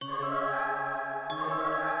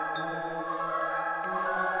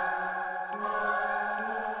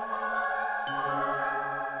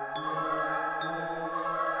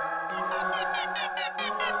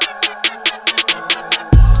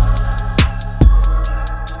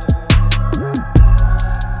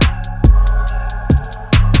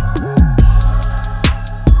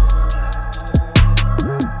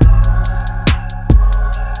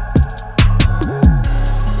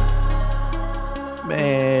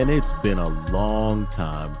Man, it's been a long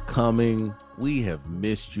time coming. We have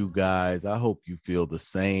missed you guys. I hope you feel the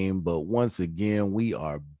same. But once again, we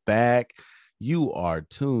are back. You are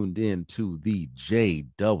tuned in to the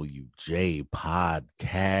JWJ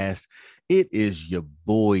podcast. It is your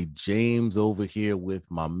boy James over here with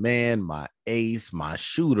my man, my ace, my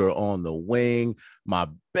shooter on the wing, my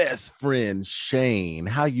best friend Shane.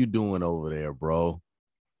 How you doing over there, bro?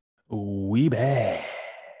 We back.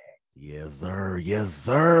 Yes, sir. Yes,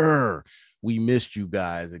 sir. We missed you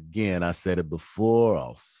guys again. I said it before.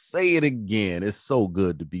 I'll say it again. It's so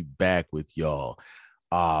good to be back with y'all.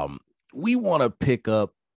 Um, we want to pick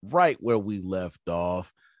up right where we left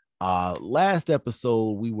off. Last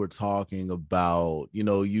episode, we were talking about,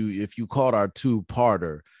 if you caught our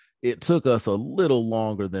two-parter, it took us a little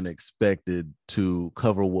longer than expected to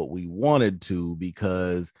cover what we wanted to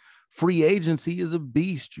because free agency is a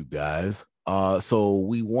beast, you guys. So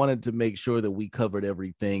we wanted to make sure that we covered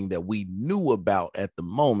everything that we knew about at the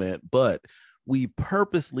moment, but we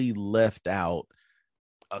purposely left out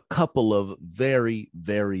a couple of very,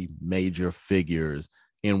 very major figures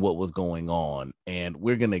in what was going on. And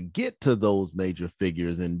we're going to get to those major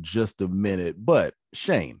figures in just a minute. But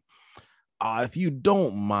Shane, if you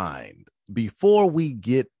don't mind, before we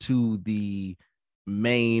get to the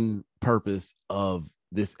main purpose of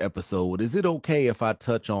this episode, is it okay if I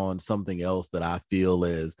touch on something else that I feel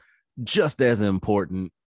is just as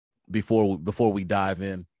important before we dive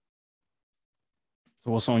in?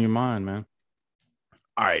 So what's on your mind, man?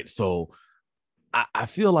 All right, so I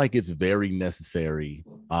feel like it's very necessary.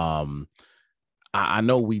 I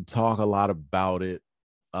know we talk a lot about it,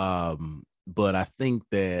 but I think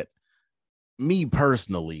that me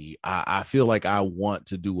personally, I feel like I want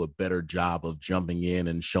to do a better job of jumping in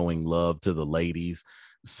and showing love to the ladies.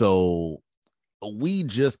 So we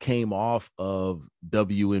just came off of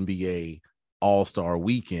WNBA All-Star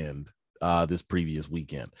Weekend this previous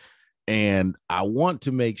weekend. And I want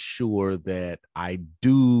to make sure that I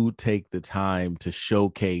do take the time to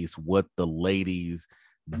showcase what the ladies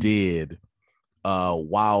did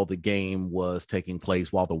while the game was taking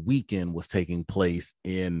place, while the weekend was taking place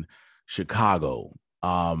in Chicago.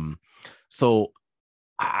 So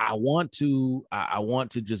I want to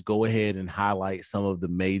just go ahead and highlight some of the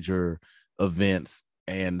major events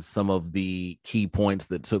and some of the key points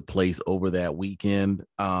that took place over that weekend.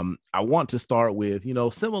 I want to start with,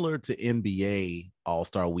 similar to NBA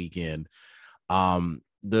All-Star Weekend,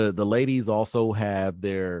 the ladies also have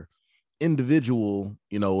their individual,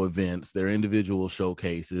 events, their individual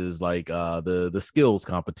showcases, like the skills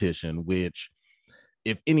competition, which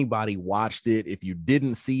if anybody watched it, if you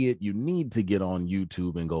didn't see it, you need to get on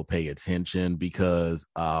YouTube and go pay attention because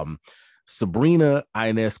Sabrina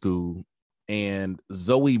Ionescu and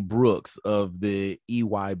Zoe Brooks of the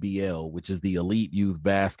EYBL, which is the Elite Youth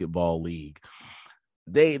Basketball League,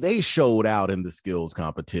 they showed out in the skills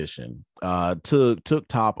competition, took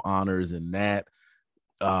top honors in that.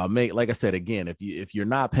 Like I said, again, if you're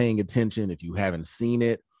not paying attention, if you haven't seen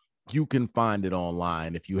it, you can find it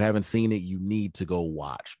online. If you haven't seen it, you need to go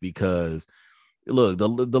watch because look, the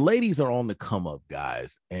ladies are on the come up,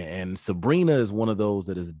 guys. And Sabrina is one of those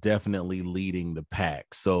that is definitely leading the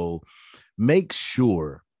pack. So make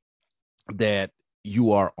sure that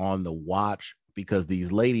you are on the watch because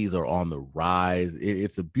these ladies are on the rise.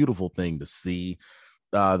 It's a beautiful thing to see.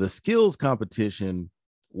 The skills competition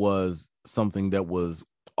was something that was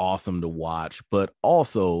awesome to watch, but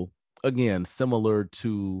also, again, similar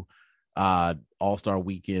to All-Star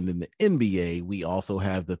Weekend in the NBA, we also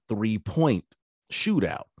have the 3-point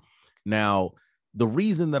shootout. Now, the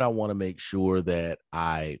reason that I want to make sure that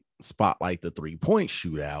I spotlight the 3-point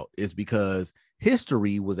shootout is because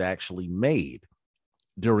history was actually made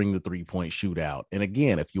during the 3-point shootout. And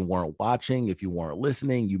again, if you weren't watching, if you weren't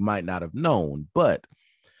listening, you might not have known. But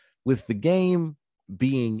with the game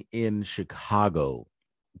being in Chicago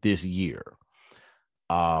this year,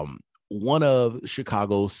 one of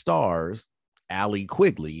Chicago's stars, Allie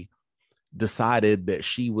Quigley, decided that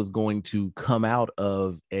she was going to come out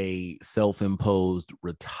of a self-imposed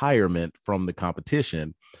retirement from the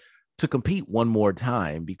competition to compete one more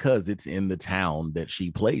time because it's in the town that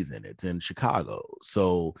she plays in. It's in Chicago.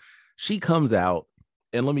 So she comes out,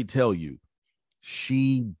 and let me tell you,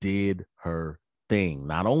 she did her thing.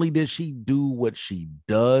 Not only did she do what she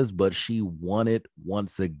does, but she won it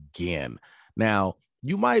once again. Now,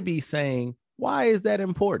 you might be saying, why is that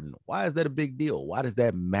important? Why is that a big deal? Why does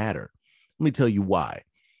that matter? Let me tell you why.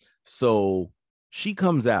 So she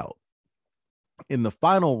comes out in the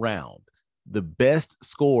final round. The best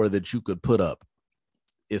score that you could put up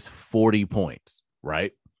is 40 points,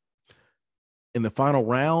 right? In the final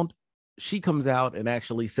round, she comes out and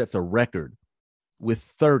actually sets a record with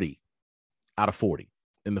 30 out of 40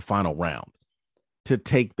 in the final round to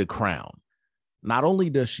take the crown. Not only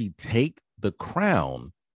does she take the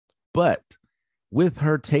crown, but with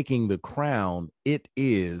her taking the crown, it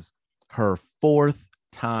is her fourth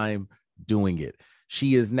time doing it.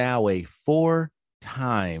 She is now a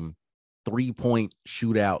 4-time three-point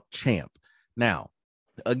shootout champ. Now,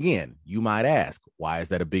 again, you might ask, why is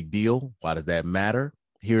that a big deal? Why does that matter?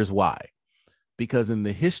 Here's why. Because in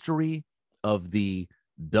the history of the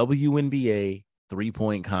WNBA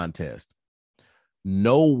three-point contest,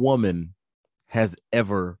 no woman has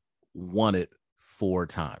ever won it 4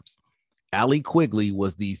 times. Allie Quigley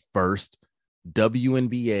was the first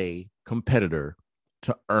WNBA competitor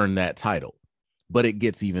to earn that title, but it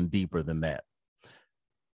gets even deeper than that.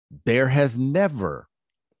 There has never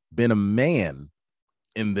been a man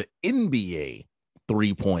in the NBA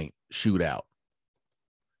three-point shootout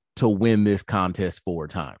to win this contest 4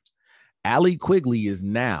 times. Allie Quigley is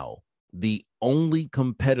now the only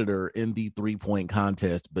competitor in the three-point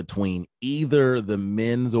contest between either the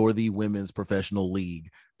men's or the women's professional league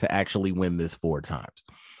to actually win this 4 times.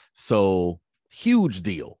 So huge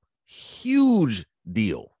deal. Huge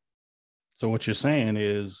deal. So what you're saying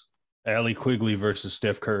is Allie Quigley versus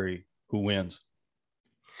Steph Curry, who wins?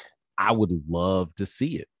 I would love to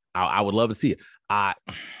see it. I would love to see it. I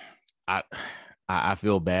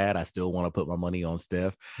feel bad. I still want to put my money on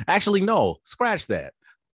Steph. Actually, no, scratch that.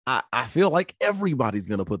 I feel like everybody's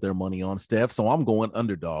going to put their money on Steph, so I'm going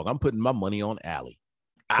underdog. I'm putting my money on Allie.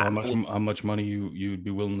 So how much money you'd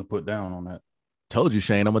be willing to put down on that? Told you,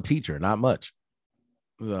 Shane, I'm a teacher, not much.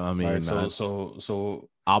 I mean, right, so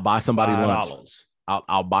I'll buy somebody lunch. $5.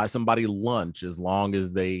 I'll buy somebody lunch as long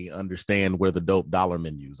as they understand where the dope dollar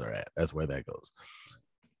menus are at. That's where that goes.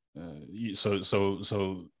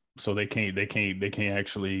 So they can't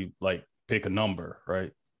actually like pick a number,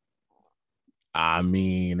 right? I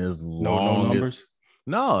mean, as long no numbers.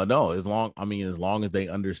 As long as they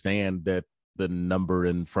understand that the number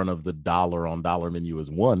in front of the dollar on dollar menu is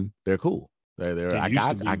 1, they're cool. It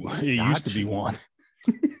used to be 1.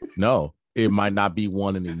 No, it might not be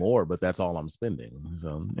 1 anymore, but that's all I'm spending.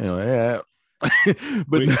 So, yeah.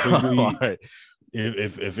 But quickly, right.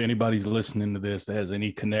 If anybody's listening to this that has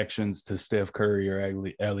any connections to Steph Curry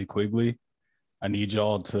or Allie Quigley, I need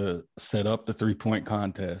y'all to set up the 3-point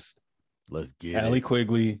contest. Let's get Allie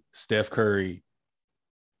Quigley, Steph Curry,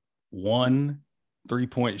 1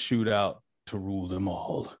 3-point shootout to rule them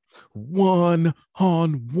all.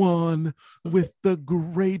 1-on-1 with the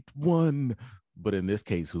great one. But in this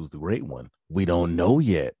case, who's the great one? We don't know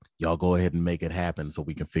yet. Y'all go ahead and make it happen so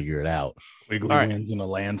we can figure it out. Quigley wins in a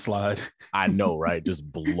landslide. I know, right? Just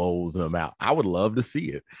blows them out. I would love to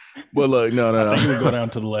see it. But look, no. I think it would go down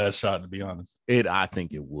to the last shot, to be honest. I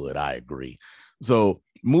think it would. I agree. So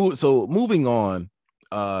moving on.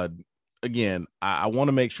 Again, I want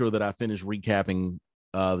to make sure that I finish recapping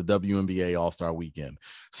the WNBA All-Star Weekend.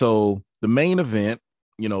 So the main event,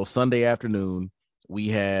 Sunday afternoon, we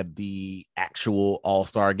had the actual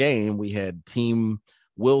All-Star game. We had Team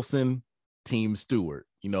Wilson, Team Stewart.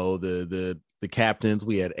 The captains.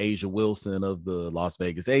 We had Asia Wilson of the Las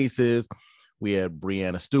Vegas Aces. We had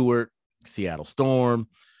Brianna Stewart, Seattle Storm.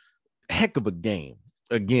 Heck of a game.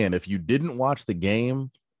 Again, if you didn't watch the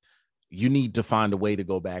game, you need to find a way to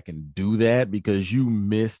go back and do that because you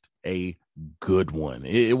missed a good one.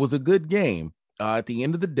 It was a good game. At the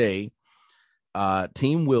end of the day,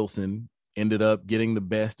 Team Wilson ended up getting the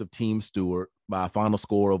best of Team Stewart by a final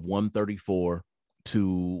score of 134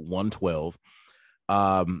 to 112.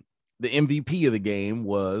 The MVP of the game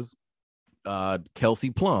was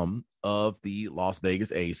Kelsey Plum of the Las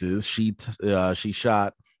Vegas Aces. She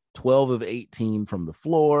shot 12 of 18 from the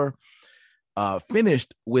floor,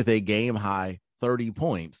 finished with a game high 30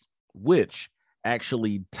 points, which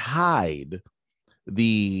actually tied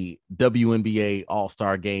the WNBA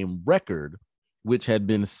All-Star Game record, which had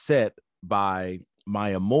been set by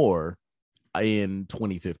Maya Moore in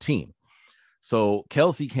 2015. So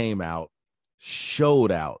Kelsey came out,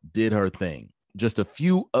 showed out, did her thing. Just a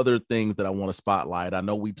few other things that I want to spotlight. I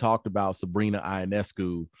know we talked about Sabrina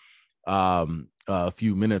Ionescu a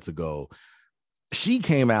few minutes ago. She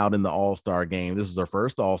came out in the All-Star game. This is her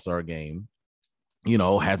first All-Star game.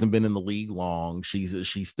 Hasn't been in the league long.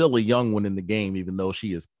 She's still a young one in the game, even though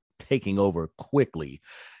she is taking over quickly.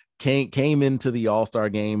 Came into the All-Star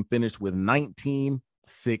game, finished with 19,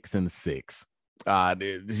 6, and 6.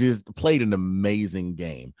 Just played an amazing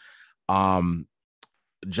game.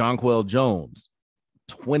 Jonquel Jones,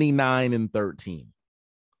 29 and 13,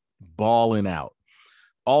 balling out.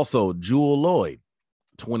 Also, Jewel Lloyd,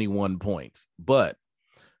 21 points. But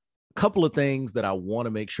couple of things that I want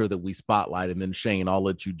to make sure that we spotlight, and then Shane, I'll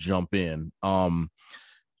let you jump in.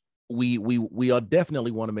 We are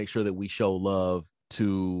definitely want to make sure that we show love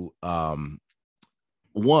to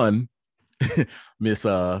one Miss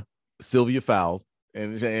Sylvia Fowles.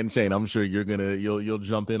 And Shane, I'm sure you'll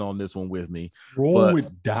jump in on this one with me. Roll But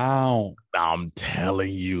it down. I'm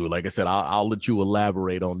telling you, like I said, I'll let you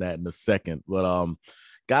elaborate on that in a second. But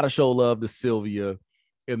gotta show love to Sylvia.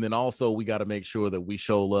 And then also we got to make sure that we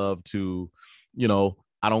show love to,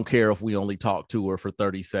 I don't care if we only talk to her for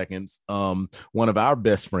 30 seconds. One of our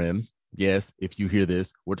best friends, yes, if you hear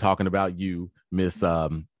this, we're talking about you, Miss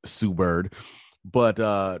Sue Bird.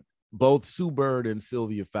 But both Sue Bird and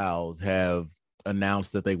Sylvia Fowles have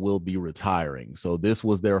announced that they will be retiring. So this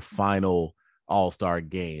was their final All-Star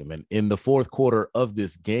game. And in the fourth quarter of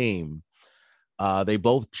this game, they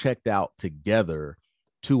both checked out together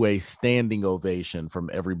to a standing ovation from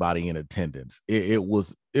everybody in attendance. It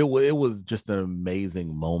was just an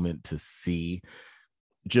amazing moment to see,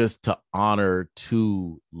 just to honor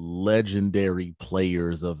two legendary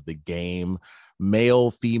players of the game.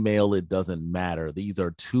 Male, female, it doesn't matter. These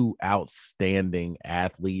are two outstanding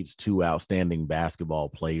athletes, two outstanding basketball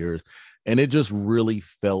players. And it just really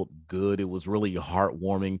felt good. It was really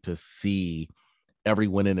heartwarming to see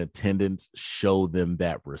everyone in attendance show them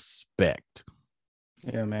that respect.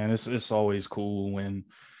 Yeah, man, it's always cool when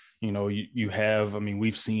you have. I mean,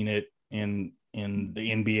 we've seen it in the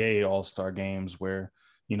NBA All-Star games where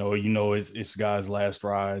it's guys' last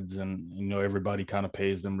rides, and everybody kind of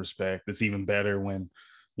pays them respect. It's even better when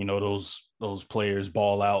those players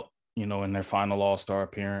ball out in their final All-Star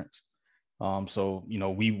appearance. So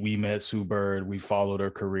we met Sue Bird, we followed her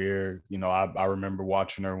career. I remember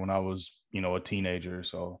watching her when I was a teenager.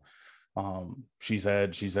 So she's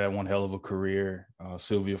had one hell of a career.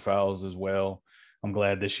 Sylvia Fowles as well. I'm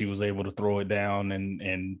glad that she was able to throw it down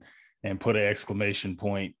and put an exclamation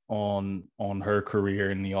point on her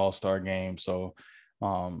career in the All-Star game. So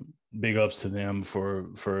big ups to them for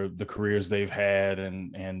the careers they've had,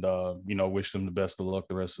 and wish them the best of luck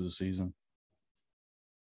the rest of the season.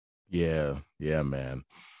 Yeah, man.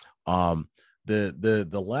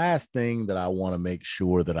 The last thing that I want to make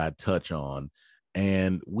sure that I touch on,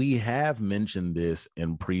 and we have mentioned this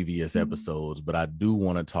in previous episodes, but I do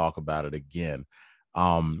want to talk about it again.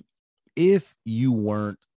 If you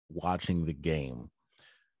weren't watching the game,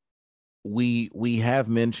 we have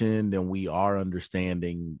mentioned, and we are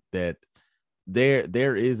understanding that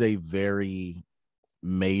there is a very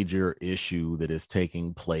major issue that is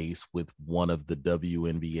taking place with one of the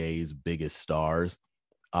WNBA's biggest stars.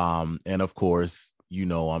 And of course,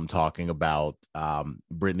 I'm talking about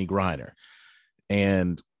Brittney Griner.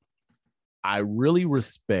 And I really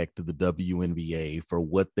respect the WNBA for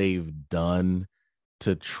what they've done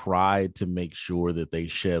to try to make sure that they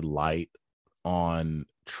shed light on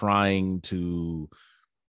trying to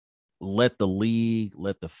let the league,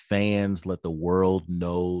 let the fans, let the world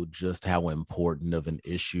know just how important of an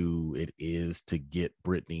issue it is to get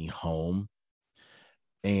Brittney home.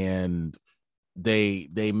 And they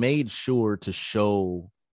made sure to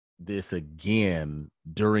show this again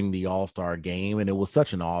during the All-Star game, and it was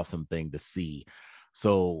such an awesome thing to see.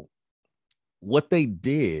 So what they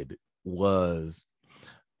did was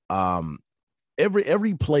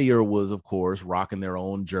every player was, of course, rocking their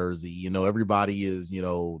own jersey. Everybody is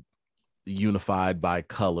unified by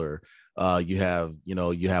color. You have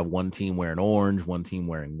one team wearing orange, one team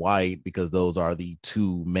wearing white, because those are the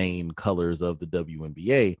two main colors of the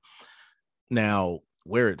WNBA. Now,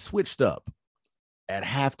 where it switched up at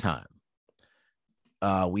halftime,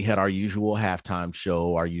 we had our usual halftime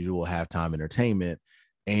show, our usual halftime entertainment.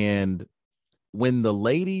 And when the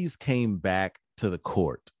ladies came back to the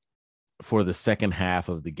court for the second half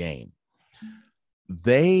of the game,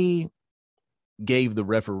 they gave the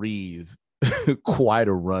referees quite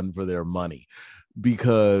a run for their money,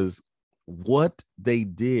 because what they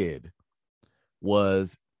did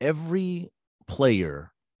was every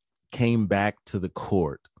player came back to the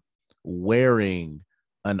court wearing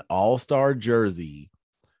an All-Star jersey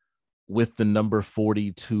with the number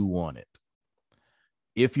 42 on it.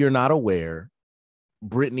 If you're not aware,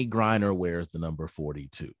 Brittney Griner wears the number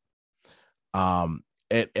 42. And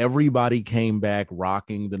everybody came back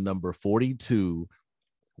rocking the number 42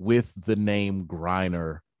 with the name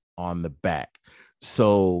Griner on the back.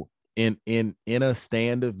 So in a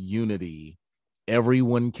stand of unity,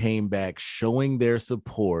 everyone came back showing their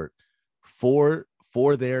support for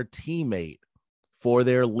their teammate, for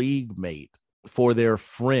their league mate, for their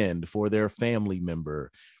friend, for their family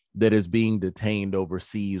member that is being detained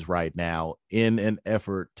overseas right now, in an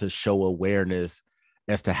effort to show awareness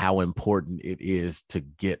as to how important it is to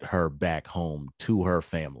get her back home to her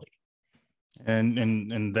family.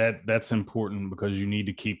 And that's important because you need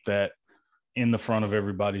to keep that in the front of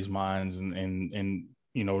everybody's minds, and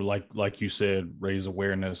like you said, raise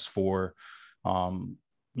awareness for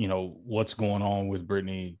what's going on with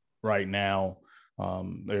Brittney right now.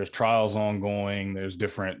 There's trials ongoing, there's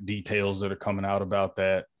different details that are coming out about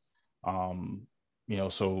that.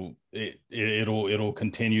 So it'll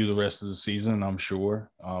continue the rest of the season, I'm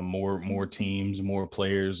sure. More teams, more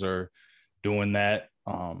players are doing that.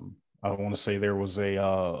 I want to say there was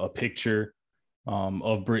a picture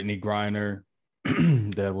of Brittney Griner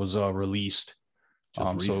that was released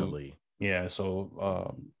just recently.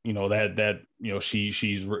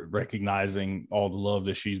 She's recognizing all the love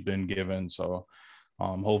that she's been given. So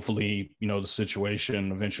hopefully, the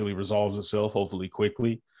situation eventually resolves itself, hopefully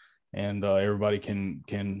quickly, and everybody can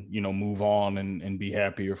move on and be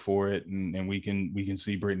happier for it, and we can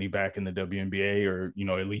see Brittney back in the WNBA, or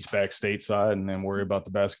at least back stateside, and then worry about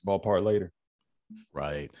the basketball part later.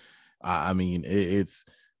 Right. I mean,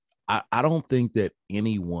 I don't think that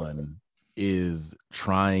anyone is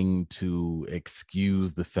trying to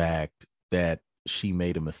excuse the fact that she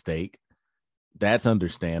made a mistake. That's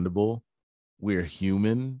understandable. We're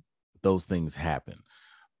human. Those things happen.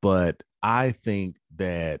 But I think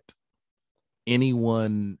that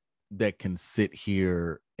anyone that can sit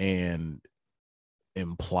here and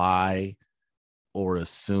imply or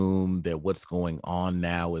assume that what's going on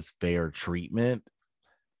now is fair treatment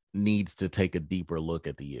needs to take a deeper look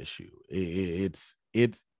at the issue. It's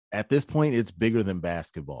at this point, it's bigger than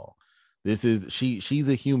basketball. She's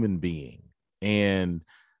a human being, and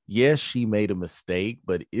yes, she made a mistake,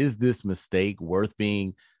 but is this mistake worth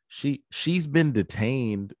being? She's been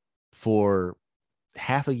detained for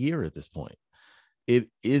half a year at this point.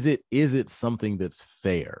 Is it something that's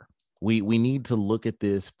fair? We need to look at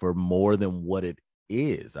this for more than what it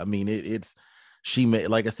is. I mean, she made,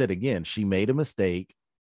 like I said again, she made a mistake.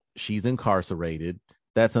 She's incarcerated.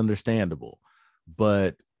 That's understandable.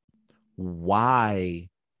 But why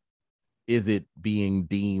is it being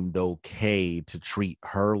deemed okay to treat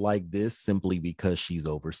her like this simply because she's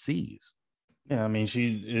overseas? Yeah, I mean,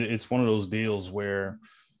 it's one of those deals where,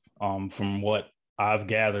 from what I've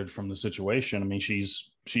gathered from the situation, I mean,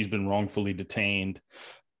 she's been wrongfully detained.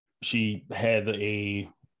 She had a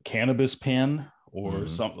cannabis pen or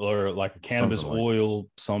or like a cannabis oil,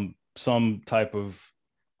 some type of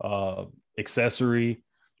accessory,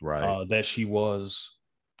 right, that she was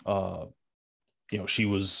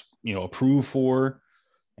approved for,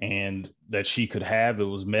 and that she could have. It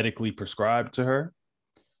was medically prescribed to her.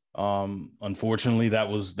 Unfortunately, that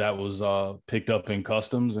was picked up in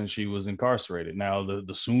customs, and she was incarcerated. Now,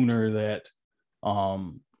 the sooner that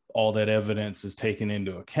all that evidence is taken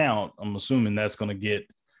into account, I'm assuming that's going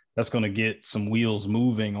to get some wheels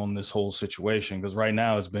moving on this whole situation, because right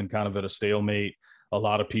now it's been kind of at a stalemate. A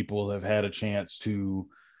lot of people have had a chance to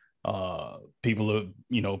people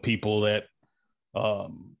that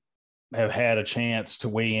have had a chance to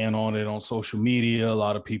weigh in on it on social media. A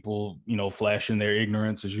lot of people, flashing their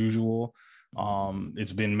ignorance as usual.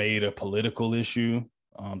 It's been made a political issue,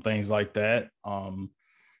 things like that.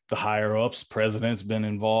 The higher ups, president's been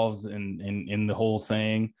involved in the whole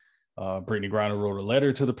thing. Brittney Griner wrote a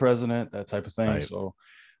letter to the president, that type of thing. right. So,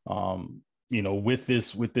 with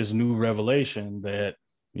this new revelation that,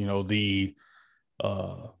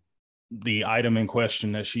 the item in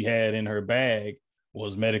question that she had in her bag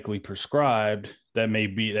was medically prescribed, that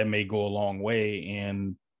may go a long way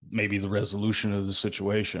in maybe the resolution of the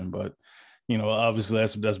situation. But obviously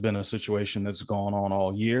that's been a situation that's gone on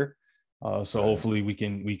all year. So Right. hopefully we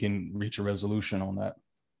can reach a resolution on that.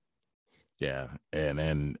 Yeah,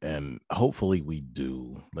 and hopefully we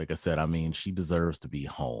do. Like I said, I mean, she deserves to be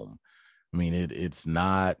home. I mean, it's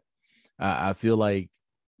not. I feel like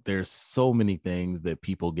there's so many things that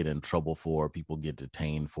people get in trouble for, people get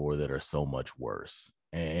detained for, that are so much worse.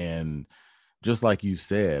 And just like you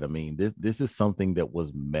said, I mean, this is something that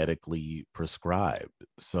was medically prescribed.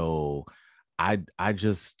 So I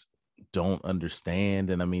just don't understand.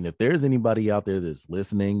 And I mean, if there's anybody out there that's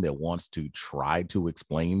listening that wants to try to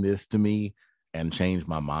explain this to me and change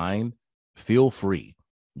my mind, feel free.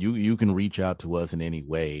 You can reach out to us in any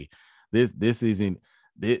way. This isn't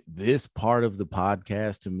this part of the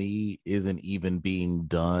podcast, to me, isn't even being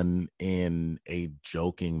done in a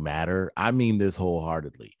joking matter. I mean this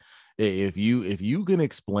wholeheartedly. If you can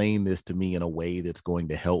explain this to me in a way that's going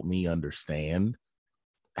to help me understand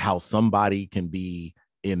how somebody can be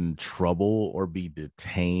in trouble or be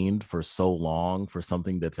detained for so long for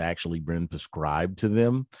something that's actually been prescribed to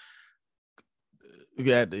them,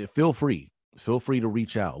 yeah, feel free. feel free to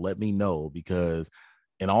reach out. Let me know, because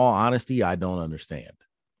in all honesty, I don't understand.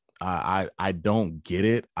 I don't get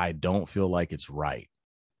it. I don't feel like it's right.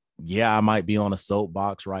 Yeah, I might be on a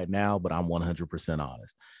soapbox right now, but I'm 100%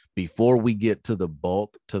 honest. Before we get to the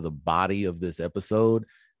bulk, to the body of this episode,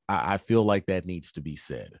 I feel like that needs to be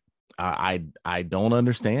said. I don't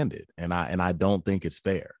understand it, and I don't think it's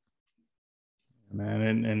fair.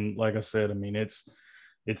 Man. And like I said, I mean, it's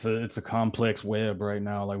a complex web right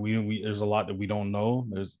now. Like we there's a lot that we don't know.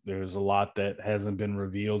 There's a lot that hasn't been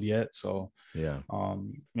revealed yet. So Yeah,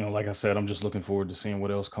 like I said, I'm just looking forward to seeing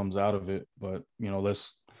what else comes out of it. But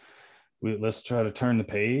let's try to turn the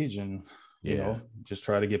page and yeah, just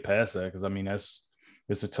try to get past that, because I mean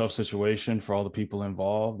it's a tough situation for all the people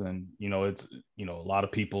involved, and it's a lot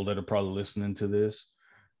of people that are probably listening to this.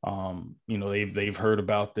 They've heard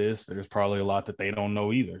about this. There's probably a lot that they don't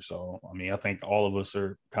know either. So I mean, I think all of us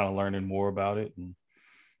are kind of learning more about it, and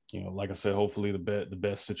like I said, hopefully the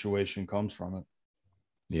best situation comes from it.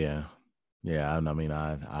 yeah, yeah. I mean,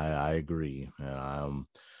 I agree.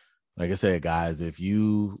 Like I said, guys, if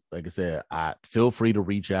you, like I said, I feel free to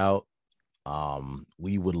reach out.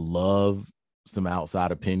 We would love some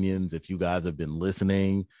outside opinions. If you guys have been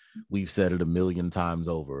listening, we've said it a million times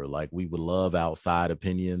over. Like, we would love outside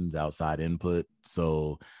opinions, outside input.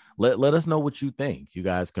 So let us know what you think. You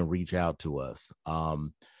guys can reach out to us.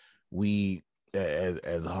 We,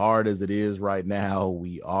 as hard as it is right now,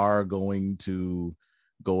 we are going to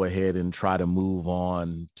go ahead and try to move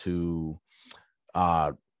on to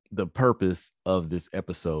uh the purpose of this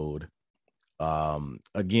episode.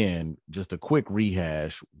 Again, just a quick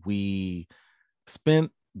rehash. We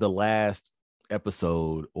spent the last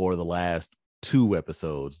episode, or the last two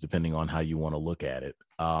episodes, depending on how you want to look at it,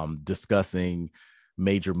 discussing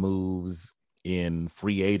major moves in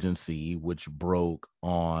free agency, which broke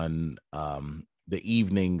on the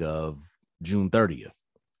evening of June 30th.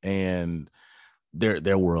 And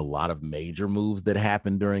there were a lot of major moves that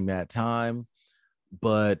happened during that time,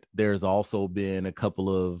 but there's also been a couple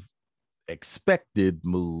of expected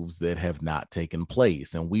moves that have not taken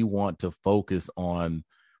place. And we want to focus on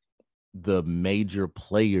the major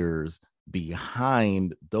players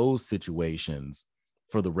behind those situations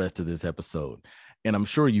for the rest of this episode. And I'm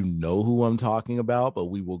sure you know who I'm talking about, but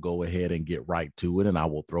we will go ahead and get right to it, and I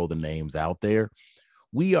will throw the names out there.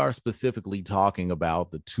 We are specifically talking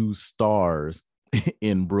about the two stars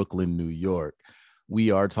in Brooklyn, New York.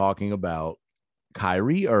 We are talking about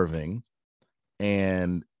Kyrie Irving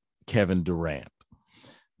and Kevin Durant.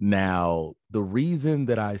 Now, the reason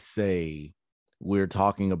that I say we're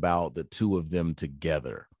talking about the two of them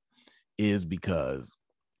together is because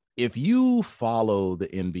if you follow the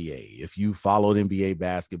NBA, if you followed NBA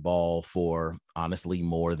basketball for honestly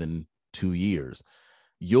more than 2 years,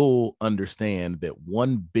 you'll understand that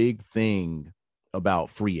one big thing about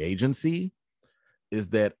free agency is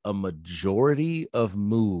that a majority of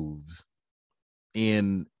moves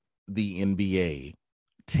in the NBA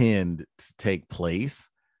tend to take place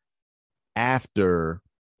after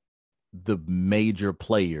the major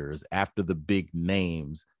players, after the big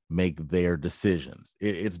names make their decisions.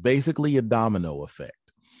 It's basically a domino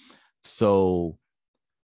effect. So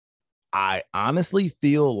I honestly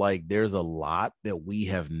feel like there's a lot that we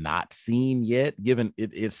have not seen yet, given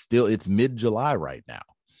it's mid-July right now.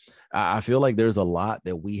 I feel like there's a lot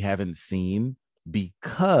that we haven't seen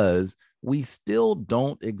because we still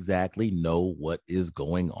don't exactly know what is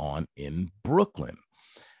going on in Brooklyn.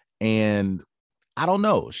 And I don't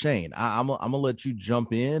know, Shane, I'm gonna let you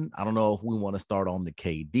jump in. I don't know if we want to start on the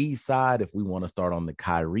KD side, if we want to start on the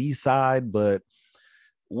Kyrie side, but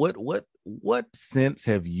what sense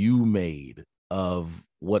have you made of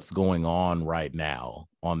what's going on right now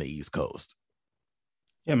on the East Coast?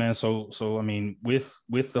 Yeah, man. So I mean, with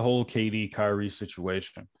the whole KD Kyrie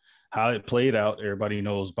situation, how it played out, everybody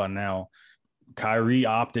knows by now. Kyrie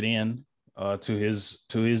opted in to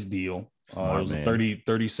his deal. It Smart was a man.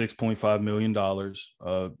 36.5 million dollars.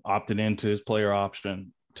 Opted into his player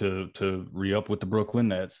option to re-up with the Brooklyn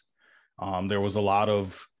Nets. There was a lot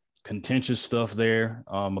of contentious stuff there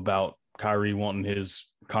about Kyrie wanting his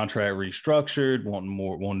contract restructured,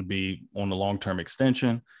 wanting to be on the long-term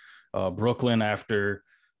extension. Brooklyn, after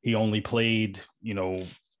he only played,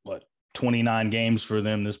 what, 29 games for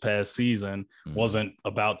them this past season, wasn't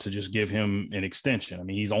about to just give him an extension. I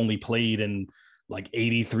mean, he's only played in like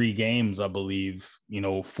 83 games, I believe,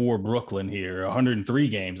 for Brooklyn here, 103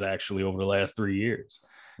 games actually over the last 3 years.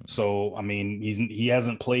 So, I mean, he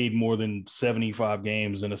hasn't played more than 75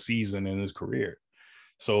 games in a season in his career.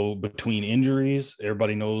 So between injuries,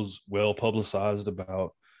 everybody knows, well publicized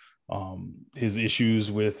about his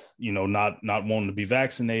issues with not wanting to be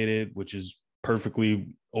vaccinated, which is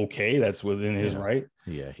perfectly okay. That's within his right.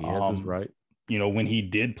 Yeah, he has his right. When he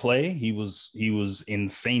did play, he was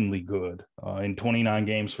insanely good in 29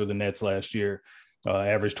 games for the Nets last year.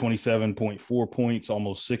 Averaged 27.4 points,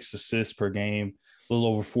 almost 6 assists per game, a little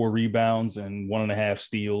over 4 rebounds and 1.5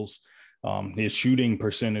 steals. His shooting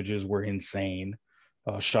percentages were insane.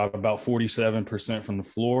 Shot about 47% from the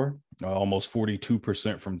floor, almost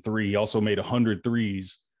 42% from three. He also made 100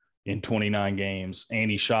 threes in 29 games, and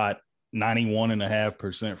he shot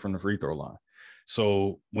 91.5% from the free throw line.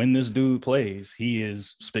 So when this dude plays, he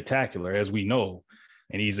is spectacular, as we know,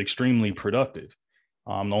 and he's extremely productive.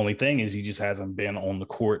 The only thing is he just hasn't been on the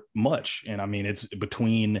court much. And I mean, it's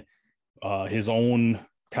between his own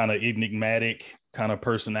kind of enigmatic kind of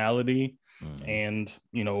personality and,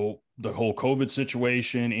 the whole COVID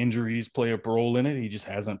situation, injuries play a role in it. He just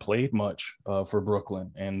hasn't played much for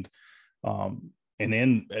Brooklyn. And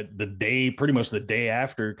then pretty much the day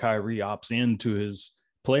after Kyrie opts into his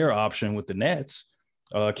player option with the Nets,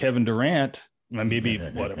 Kevin Durant, maybe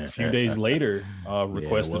a few days later,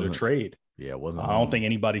 requested a trade. Yeah, it wasn't. I don't think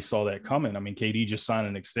anybody saw that coming. I mean, KD just signed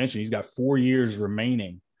an extension. He's got 4 years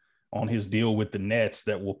remaining on his deal with the Nets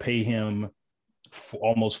that will pay him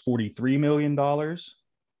almost $43 million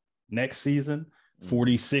next season,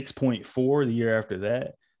 46.4 the year after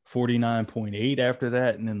that, 49.8 after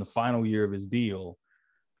that, and then the final year of his deal,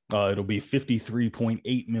 it'll be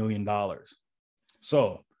 $53.8 million.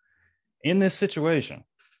 So in this situation,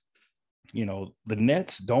 the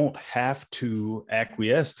Nets don't have to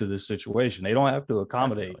acquiesce to this situation. They don't have to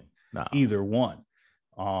accommodate either one.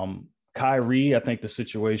 Kyrie, I think the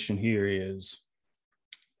situation here is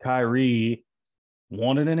Kyrie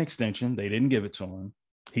wanted an extension. They didn't give it to him.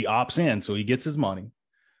 He opts in, so he gets his money.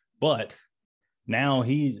 But now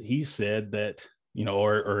he said that,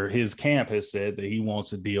 or his camp has said that he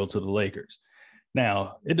wants a deal to the Lakers.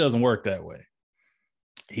 Now, it doesn't work that way.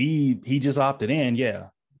 He just opted in, yeah.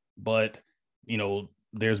 But,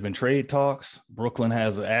 there's been trade talks. Brooklyn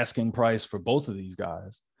has an asking price for both of these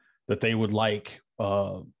guys that they would like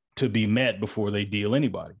to be met before they deal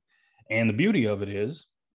anybody. And the beauty of it is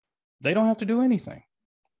they don't have to do anything.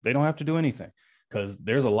 They don't have to do anything because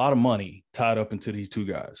there's a lot of money tied up into these two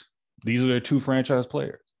guys. These are their two franchise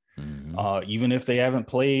players. Mm-hmm. Even if they haven't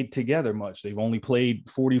played together much, they've only played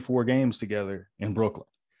 44 games together in Brooklyn.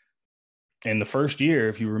 And the first year,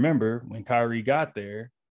 if you remember, when Kyrie got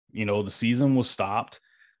there, the season was stopped.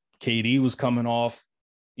 KD was coming off.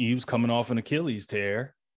 He was coming off an Achilles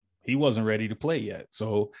tear. He wasn't ready to play yet.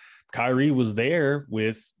 So Kyrie was there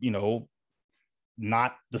with,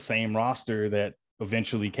 not the same roster that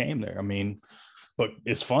eventually came there. I mean, but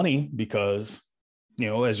it's funny because,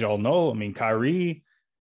 as y'all know, I mean, KD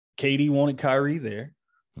wanted Kyrie there.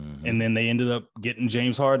 Mm-hmm. And then they ended up getting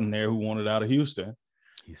James Harden there, who wanted out of Houston.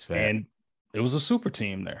 He's fat. And it was a super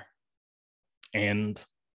team there. And,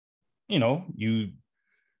 it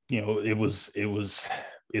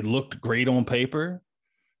looked great on paper.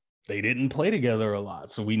 They didn't play together a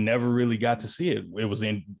lot, so we never really got to see it. It was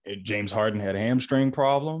James Harden had hamstring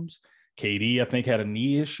problems. KD, I think, had a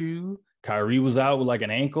knee issue. Kyrie was out with like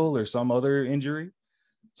an ankle or some other injury.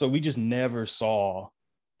 So we just never saw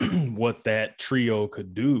what that trio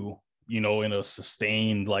could do, in a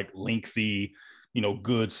sustained, like lengthy,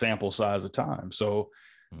 good sample size of time. So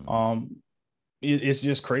it's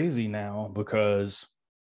just crazy now because,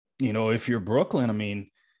 if you're Brooklyn, I mean,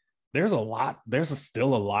 there's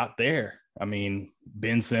still a lot there. I mean,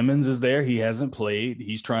 Ben Simmons is there. He hasn't played.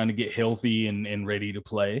 He's trying to get healthy and ready to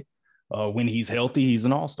play. When he's healthy, he's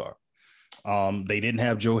an all-star. They didn't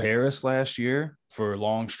have Joe Harris last year for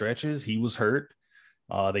long stretches. He was hurt.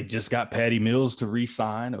 They just got Patty Mills to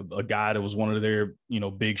re-sign, a guy that was one of their,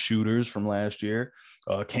 big shooters from last year.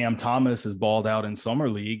 Cam Thomas is balled out in summer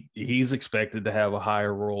league. He's expected to have a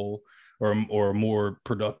higher role or a more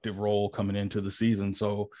productive role coming into the season.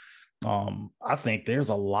 So I think there's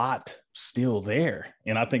a lot still there.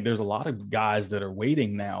 And I think there's a lot of guys that are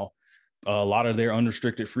waiting now. A lot of their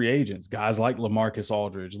unrestricted free agents, guys like LaMarcus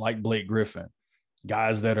Aldridge, like Blake Griffin,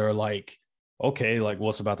 guys that are like, okay, like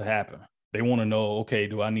what's about to happen? They want to know, okay,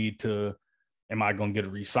 am I going to get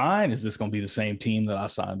a re-sign? Is this going to be the same team that I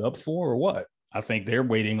signed up for or what? I think they're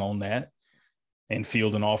waiting on that and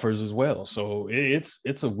fielding offers as well. So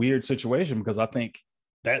it's a weird situation because I think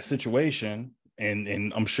that situation,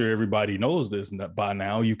 and I'm sure everybody knows this by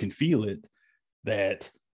now, you can feel it,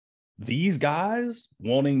 that these guys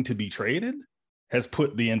wanting to be traded has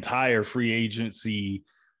put the entire free agency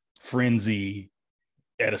frenzy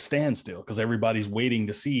at a standstill because everybody's waiting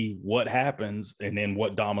to see what happens and then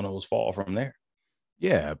what dominoes fall from there.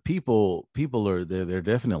 Yeah, people are they're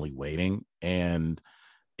definitely waiting, and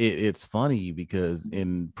it's funny because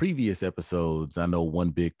in previous episodes, I know one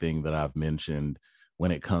big thing that I've mentioned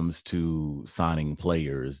when it comes to signing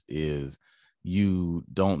players is you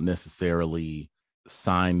don't necessarily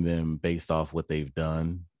sign them based off what they've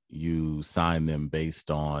done. You sign them based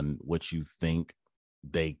on what you think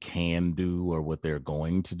they can do or what they're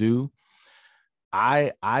going to do.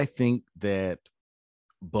 I think that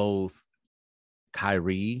both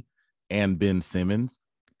Kyrie and Ben Simmons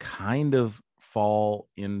kind of fall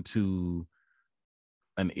into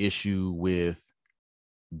an issue with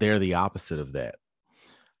they're the opposite of that.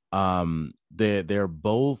 They're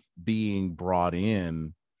both being brought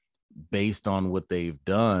in based on what they've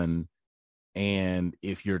done. And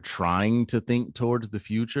if you're trying to think towards the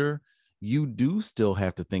future, you do still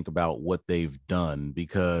have to think about what they've done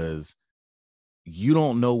because you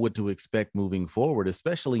don't know what to expect moving forward,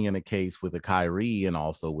 especially in a case with a Kyrie and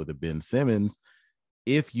also with a Ben Simmons.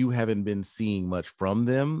 If you haven't been seeing much from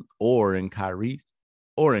them, or in Kyrie's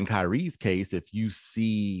case, if you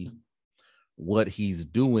see what he's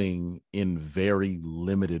doing in very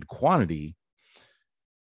limited quantity,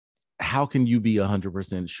 how can you be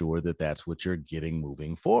 100% sure that that's what you're getting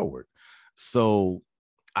moving forward? So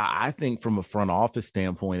I think from a front office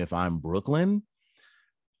standpoint, if I'm Brooklyn,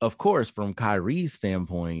 of course, from Kyrie's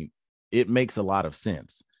standpoint, it makes a lot of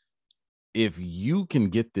sense. If you can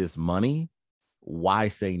get this money, why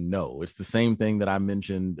say no? It's the same thing that I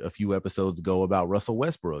mentioned a few episodes ago about Russell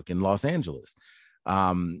Westbrook in Los Angeles.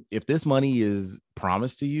 If this money is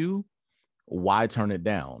promised to you, why turn it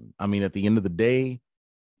down? I mean, at the end of the day,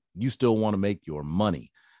 you still want to make your money.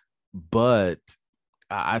 But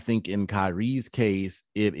I think in Kyrie's case,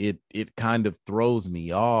 it kind of throws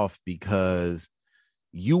me off because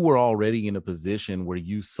you were already in a position where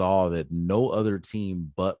you saw that no other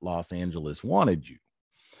team but Los Angeles wanted you.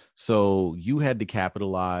 So you had to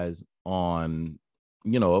capitalize on,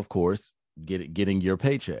 of course, getting your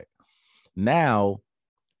paycheck. Now,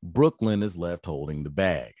 Brooklyn is left holding the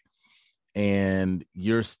bag. And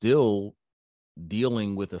you're still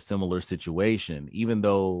dealing with a similar situation, even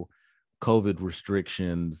though COVID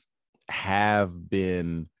restrictions have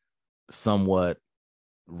been somewhat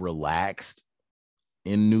relaxed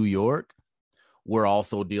in New York. We're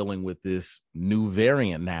also dealing with this new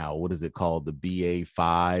variant now. What is it called? The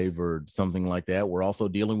BA5 or something like that. We're also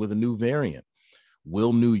dealing with a new variant.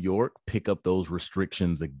 Will New York pick up those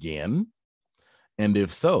restrictions again? And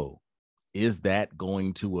if so, is that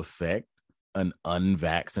going to affect an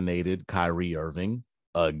unvaccinated Kyrie Irving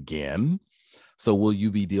again? So will you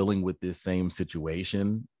be dealing with this same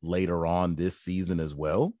situation later on this season as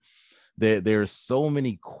well? There's so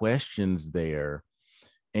many questions there.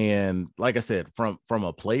 And like I said, from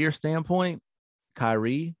a player standpoint,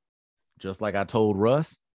 Kyrie, just like I told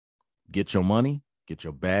Russ, get your money, get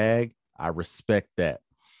your bag. I respect that.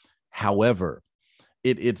 However,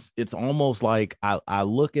 it's almost like I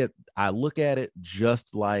look at it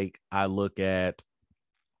just like I look at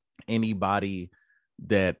anybody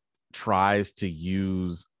that tries to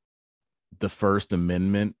use the First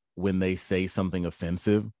Amendment when they say something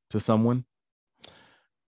offensive to someone.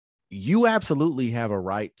 You absolutely have a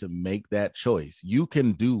right to make that choice. You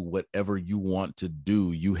can do whatever you want to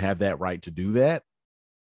do. You have that right to do that.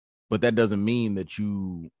 But that doesn't mean that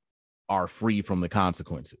you are free from the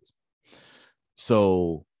consequences.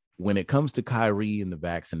 So when it comes to Kyrie and the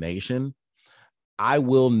vaccination, I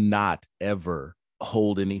will not ever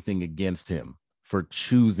hold anything against him for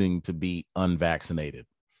choosing to be unvaccinated.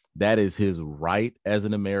 That is his right as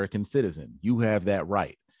an American citizen. You have that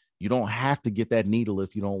right. You don't have to get that needle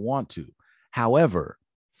if you don't want to. However,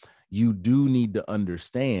 you do need to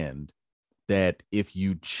understand that if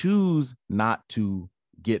you choose not to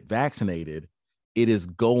get vaccinated, it is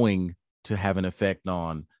going to have an effect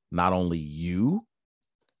on not only you,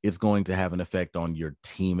 it's going to have an effect on your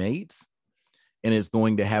teammates, and it's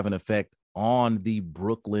going to have an effect on the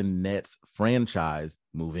Brooklyn Nets franchise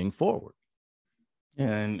moving forward.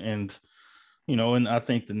 Yeah, and and I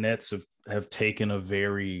think the Nets have taken a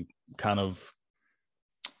very kind of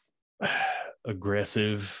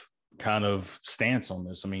aggressive kind of stance on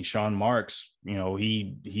this. I mean, Sean Marks,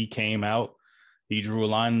 he came out, he drew a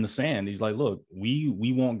line in the sand. He's like, look,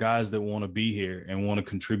 we want guys that want to be here and want to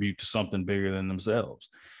contribute to something bigger than themselves.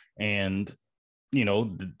 And,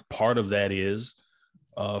 part of that is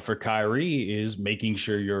for Kyrie is making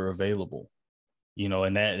sure you're available,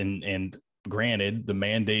 and granted, the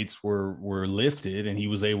mandates were lifted and he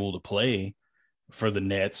was able to play for the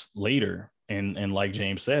Nets later. And like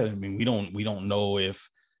James said, I mean, we don't know if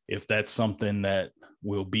that's something that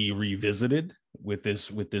will be revisited with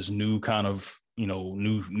this new kind of,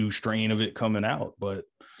 new strain of it coming out. But,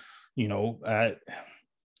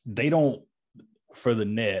 they don't, for the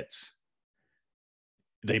Nets,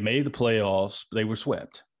 they made the playoffs, they were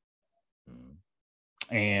swept.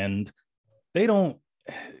 And they don't,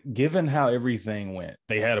 given how everything went,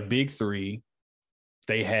 they had a big three.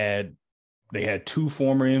 They had two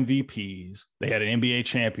former MVPs. They had an NBA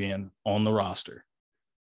champion on the roster.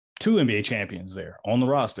 Two NBA champions there on the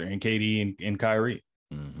roster, and KD and Kyrie.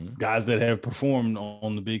 Guys that have performed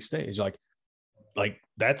on the big stage. Like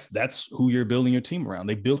that's who you're building your team around.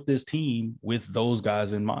 They built this team with those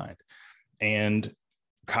guys in mind. And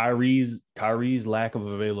Kyrie's lack of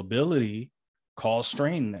availability caused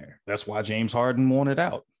strain there. That's why James Harden wanted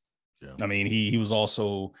out. Yeah. I mean, he was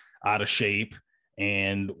also out of shape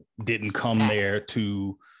and didn't come there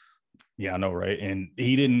to, yeah, I know, right? And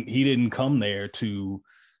he didn't come there to,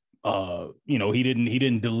 he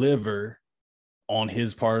didn't deliver on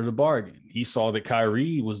his part of the bargain. He saw that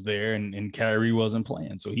Kyrie was there and Kyrie wasn't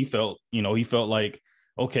playing. So he felt like,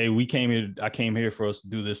 okay, I came here for us to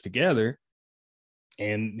do this together.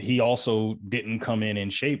 And he also didn't come in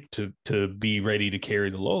shape to be ready to carry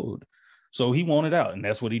the load. So he wanted out. And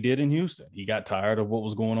that's what he did in Houston. He got tired of what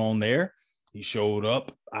was going on there. He showed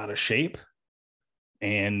up out of shape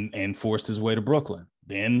and forced his way to Brooklyn.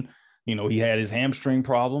 Then, he had his hamstring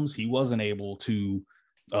problems. He wasn't able to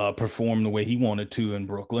perform the way he wanted to in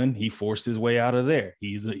Brooklyn. He forced his way out of there.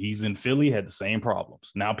 He's in Philly, had the same problems.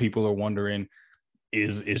 Now people are wondering,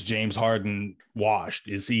 is James Harden washed?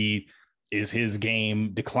 Is his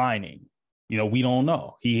game declining? We don't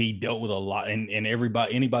know. He dealt with a lot, and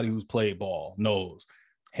anybody who's played ball knows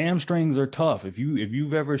hamstrings are tough. If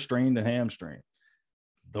you've ever strained a hamstring,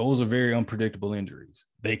 those are very unpredictable injuries.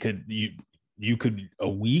 They could you could a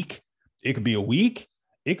week, it could be a week,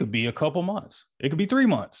 it could be a couple months, it could be 3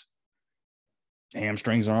 months.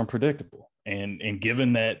 Hamstrings are unpredictable, and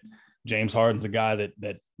given that James Harden's a guy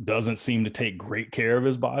that doesn't seem to take great care of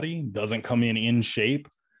his body, doesn't come in shape,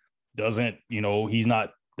 doesn't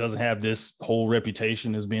have this whole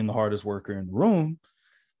reputation as being the hardest worker in the room,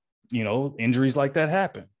 injuries like that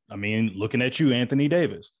happen. I mean, looking at you, Anthony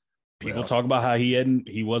Davis, people talk about how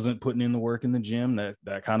he wasn't putting in the work in the gym,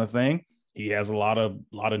 that kind of thing. He has a lot of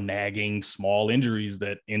nagging small injuries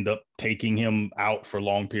that end up taking him out for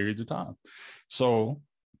long periods of time. So,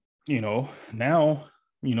 now,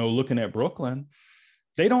 looking at Brooklyn,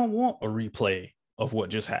 they don't want a replay of what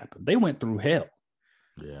just happened. They went through hell.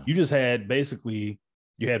 Yeah. You just had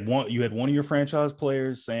you had one of your franchise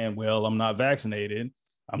players saying, well, I'm not vaccinated.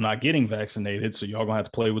 I'm not getting vaccinated. So y'all gonna have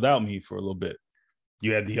to play without me for a little bit.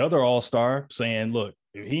 You had the other all-star saying, look,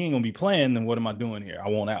 if he ain't gonna be playing, then what am I doing here? I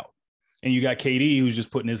want out. And you got KD who's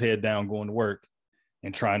just putting his head down, going to work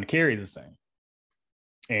and trying to carry the thing.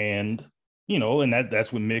 And, and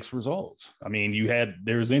that's with mixed results. I mean,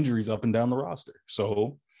 there's injuries up and down the roster.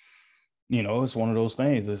 So, it's one of those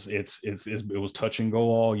things. It was touch and go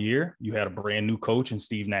all year. You had a brand new coach in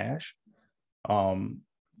Steve Nash. And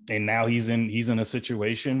now he's in a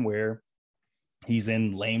situation where he's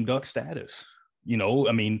in lame duck status.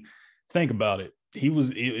 I mean, think about it. It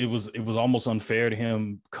was almost unfair to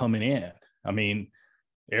him coming in. I mean,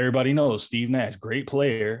 everybody knows Steve Nash, great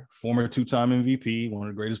player, former 2-time MVP, one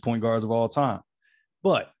of the greatest point guards of all time,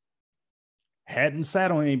 but hadn't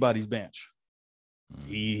sat on anybody's bench.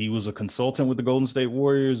 He was a consultant with the Golden State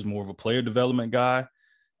Warriors, more of a player development guy.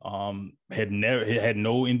 Had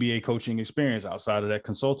no NBA coaching experience outside of that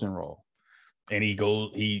consulting role. And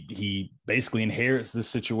he basically inherits this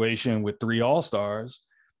situation with 3 all-stars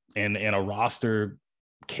and a roster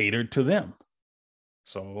catered to them.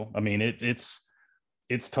 So, I mean, it's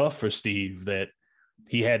tough for Steve that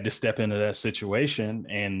he had to step into that situation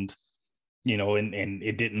and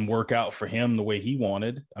it didn't work out for him the way he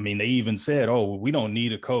wanted. I mean, they even said, oh, we don't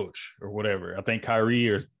need a coach or whatever. I think Kyrie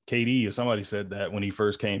or KD or somebody said that when he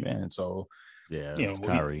first came in. So, yeah,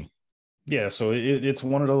 Kyrie. So it's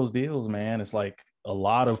one of those deals, man. It's like a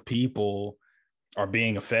lot of people are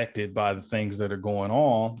being affected by the things that are going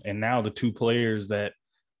on. And now the 2 players that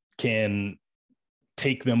can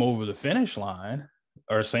take them over the finish line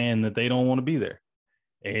are saying that they don't want to be there.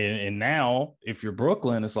 And now if you're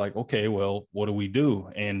Brooklyn, it's like, okay, well, what do we do?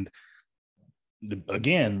 And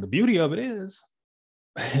again, the beauty of it is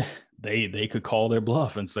they could call their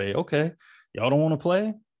bluff and say, okay, y'all don't want to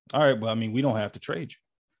play. All right. Well, I mean, we don't have to trade you.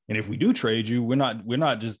 And if we do trade you, we're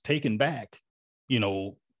not just taking back,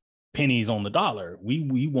 pennies on the dollar.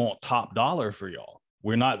 We want top dollar for y'all.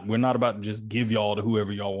 We're not about to just give y'all to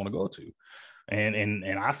whoever y'all want to go to.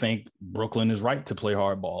 And I think Brooklyn is right to play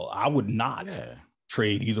hardball. I would not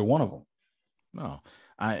trade either one of them. No,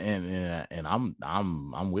 I'm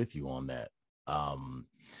with you on that.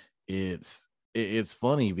 It's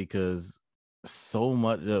funny because so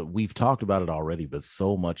much, we've talked about it already, but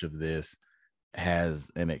so much of this has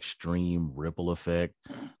an extreme ripple effect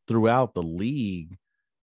throughout the league,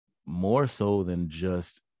 more so than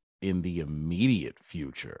just in the immediate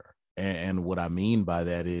future. And what I mean by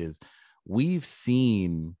that is we've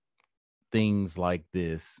seen things like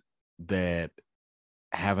this that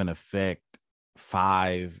have an effect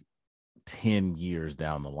 5, 10 years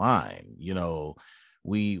down the line.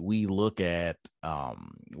 We look at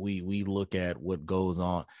we look at what goes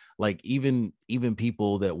on, like even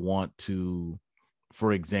people that want to,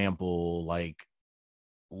 for example, like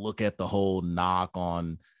look at the whole knock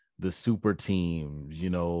on the super teams,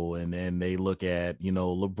 and they look at,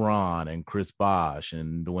 LeBron and Chris Bosh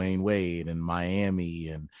and Dwayne Wade and Miami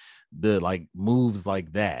and the like moves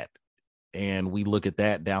like that. And we look at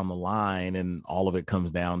that down the line, and all of it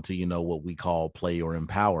comes down to, what we call player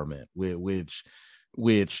empowerment,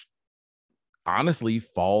 which honestly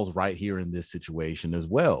falls right here in this situation as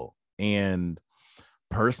well. And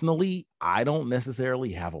personally, I don't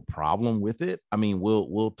necessarily have a problem with it. I mean,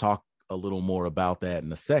 we'll talk a little more about that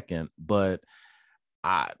in a second, but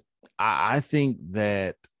I I think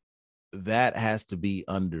that has to be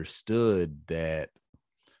understood, that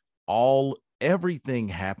everything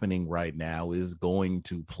happening right now is going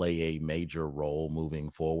to play a major role moving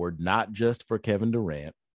forward, not just for Kevin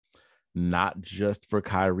Durant, not just for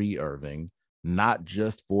Kyrie Irving, not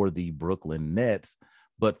just for the Brooklyn Nets,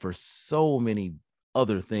 but for so many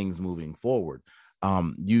other things moving forward.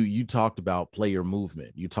 You talked about player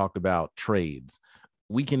movement. You talked about trades.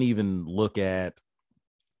 We can even look at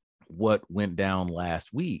what went down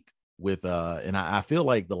last week with and I feel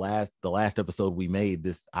like the last episode we made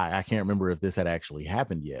this, I can't remember if this had actually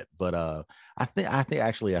happened yet, but I think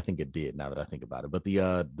it did, now that I think about it. But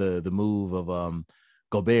the move of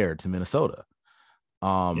Gobert to Minnesota.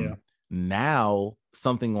 Yeah. Now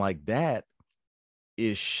something like that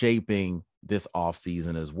is shaping this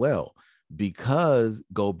offseason as well, because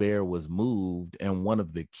Gobert was moved, and one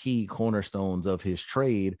of the key cornerstones of his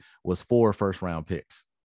trade was 4 first-round picks.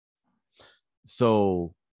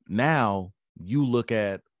 So now you look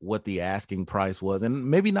at what the asking price was, and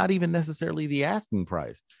maybe not even necessarily the asking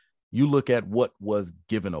price. You look at what was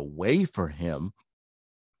given away for him,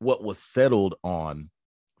 what was settled on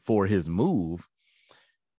for his move.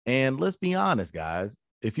 And let's be honest, guys,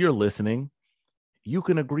 if you're listening, you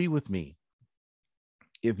can agree with me.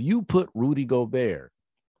 If you put Rudy Gobert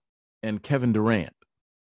and Kevin Durant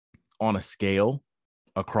on a scale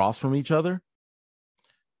across from each other,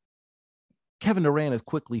 Kevin Durant is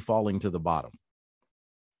quickly falling to the bottom.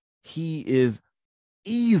 He is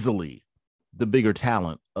easily the bigger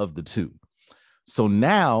talent of the two. So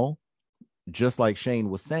now, just like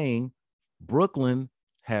Shane was saying, Brooklyn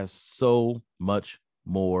has so much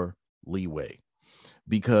more leeway,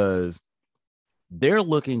 because they're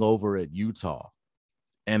looking over at Utah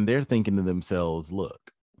and they're thinking to themselves, look,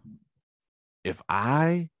 if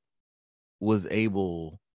I was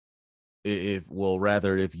able, if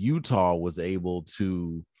Utah was able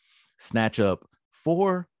to snatch up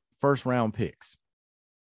 4 first-round picks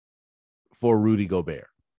for Rudy Gobert,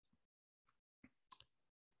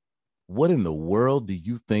 what in the world do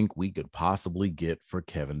you think we could possibly get for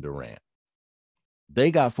Kevin Durant?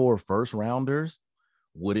 They got 4 first-rounders.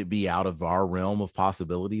 Would it be out of our realm of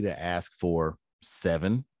possibility to ask for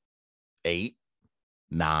 7, 8,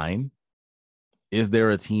 9? Is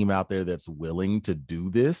there a team out there that's willing to do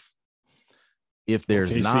this? If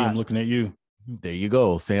there's OKC, not, I'm looking at you. there you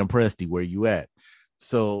go. Sam Presti, where you at?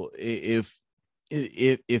 So if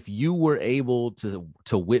you were able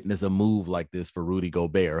to witness a move like this for Rudy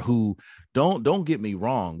Gobert, who, don't get me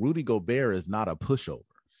wrong, Rudy Gobert is not a pushover,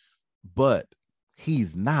 but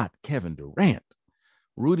he's not Kevin Durant.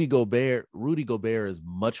 Rudy Gobert is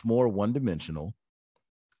much more one-dimensional.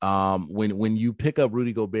 When you pick up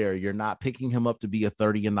Rudy Gobert, you're not picking him up to be a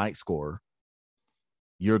 30-a-night scorer.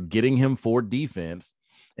 You're getting him for defense.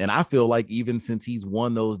 And I feel like even since he's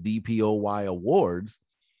won those DPOY awards,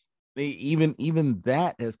 even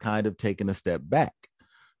that has kind of taken a step back.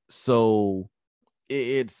 So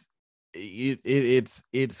it's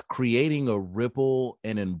creating a ripple,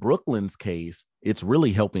 and in Brooklyn's case, it's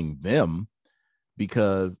really helping them,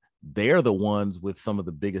 because they're the ones with some of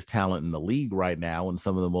the biggest talent in the league right now and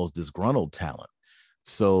some of the most disgruntled talent.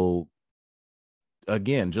 So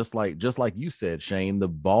again, just like you said, Shane, the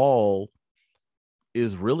ball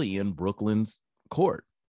is really in Brooklyn's court,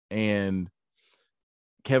 and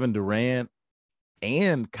Kevin Durant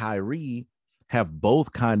and Kyrie have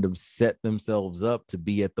both kind of set themselves up to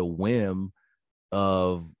be at the whim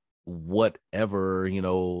of whatever,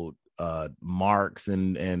 Marks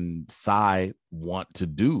and Cy want to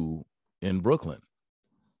do in Brooklyn.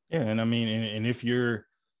 Yeah, and I mean, and if you're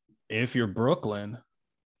Brooklyn,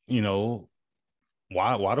 you know,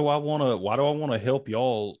 why do I want to help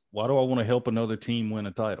y'all? Why do I want to help another team win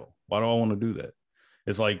a title? Why do I want to do that?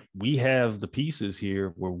 It's like we have the pieces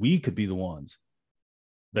here where we could be the ones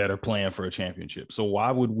that are playing for a championship. So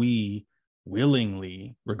why would we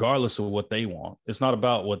willingly, regardless of what they want? It's not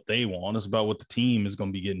about what they want, it's about what the team is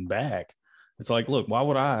going to be getting back. It's like, look, why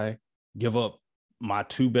would I give up my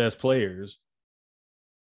two best players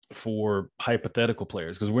for hypothetical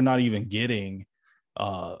players? Because we're not even getting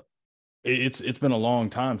it's been a long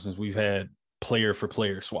time since we've had player for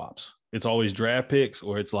player swaps. It's always draft picks,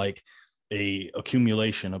 or it's like a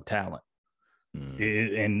accumulation of talent.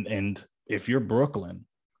 And if you're Brooklyn,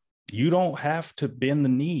 you don't have to bend the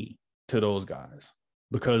knee to those guys,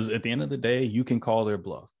 because at the end of the day, you can call their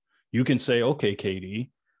bluff. You can say, okay,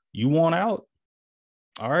 KD, you want out?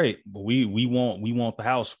 All right, but we want the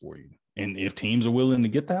house for you. And if teams are willing to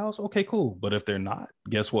get the house, okay, cool. But if they're not,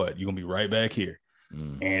 guess what? You're gonna be right back here.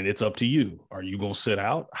 And it's up to you. Are you gonna sit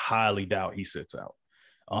out? Highly doubt he sits out.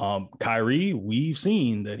 Kyrie, we've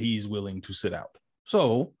seen that he's willing to sit out.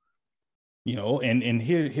 So, you know, and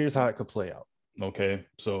here's how it could play out. Okay.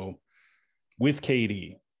 So with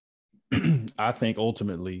KD, I think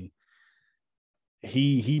ultimately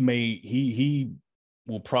he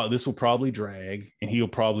will probably, this will probably drag, and he'll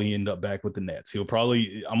probably end up back with the Nets. He'll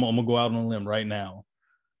probably, I'm gonna go out on a limb right now,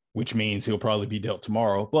 which means he'll probably be dealt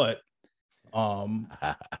tomorrow. But I'm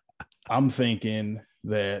thinking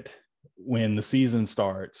that when the season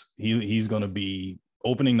starts, he's going to be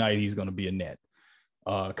opening night. He's going to be a Net.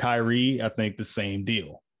 Kyrie, I think the same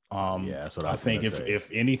deal. Yeah, that's what I think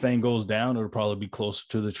if anything goes down, it'll probably be closer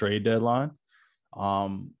to the trade deadline.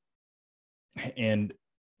 And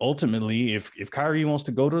ultimately, if Kyrie wants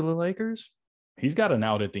to go to the Lakers, he's got an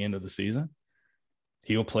out at the end of the season.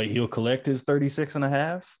 He'll collect his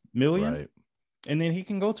 36.5 million, right, and then he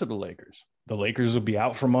can go to the Lakers. The Lakers will be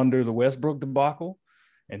out from under the Westbrook debacle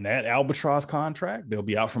and that albatross contract. They'll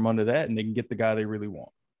be out from under that, and they can get the guy they really want,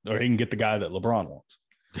 or they can get the guy that LeBron wants.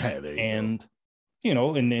 Yeah, there you and go. You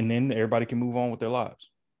know, and then everybody can move on with their lives.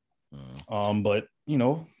 But you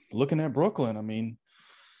know, looking at Brooklyn, I mean,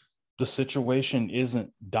 the situation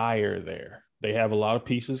isn't dire there. They have a lot of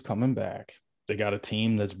pieces coming back. They got a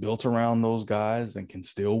team that's built around those guys and can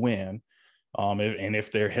still win. And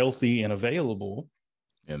if they're healthy and available,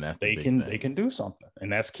 and that's they can do something,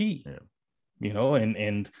 and that's key. Yeah. You know,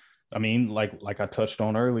 and I mean, like I touched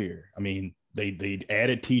on earlier, I mean, they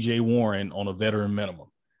added TJ Warren on a veteran minimum.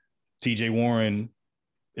 TJ Warren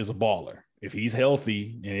is a baller. If he's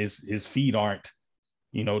healthy and his feet aren't,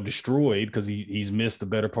 you know, destroyed, because he's missed the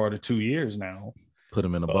better part of 2 years now. Put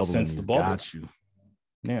him in a bubble since the bubble. Got you.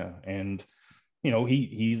 Yeah, and you know,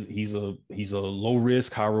 he's a low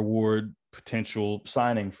risk, high reward potential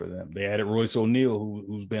signing for them. They added Royce O'Neal,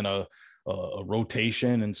 who's been a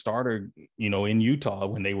rotation and starter, you know, in Utah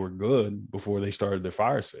when they were good before they started their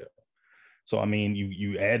fire sale. So, I mean,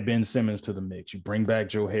 you add Ben Simmons to the mix, you bring back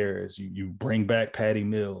Joe Harris, you bring back Patty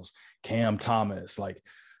Mills, Cam Thomas, like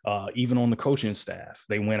even on the coaching staff,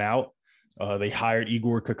 they went out, they hired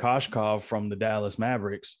Igor Kokoshkov from the Dallas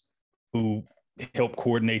Mavericks, who helped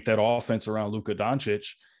coordinate that offense around Luka Doncic.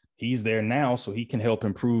 He's there now, so he can help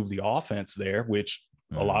improve the offense there, which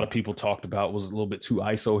a lot of people talked about was a little bit too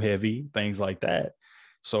ISO heavy, things like that.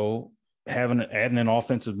 So adding an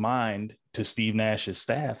offensive mind to Steve Nash's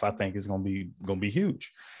staff, I think is going to be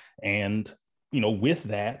huge. And, you know, with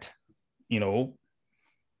that, you know,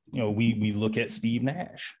 we look at Steve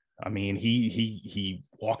Nash. I mean, he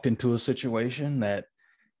walked into a situation that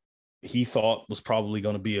he thought was probably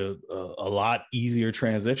going to be a lot easier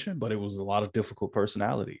transition, but it was a lot of difficult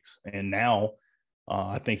personalities. And now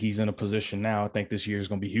I think he's in a position now. I think this year is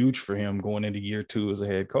going to be huge for him going into year 2 as a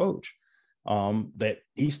head coach, that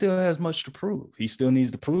he still has much to prove. He still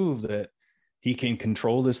needs to prove that he can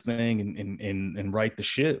control this thing and right the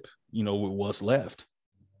ship, you know, with what's left.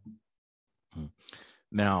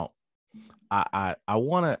 Now, I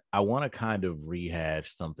want to kind of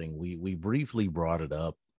rehash something. We briefly brought it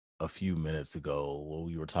up a few minutes ago when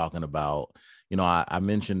we were talking about, you know, I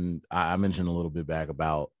mentioned a little bit back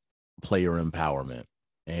about player empowerment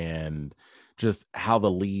and just how the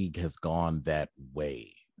league has gone that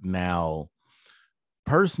way. Now,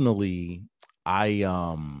 personally, I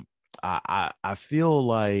feel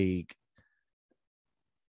like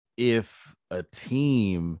if a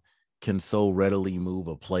team can so readily move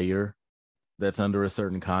a player that's under a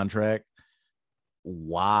certain contract,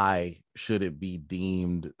 why should it be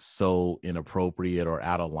deemed so inappropriate or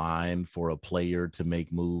out of line for a player to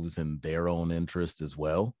make moves in their own interest as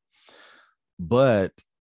well? But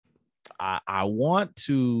I want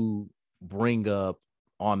to bring up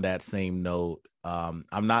on that same note. I'm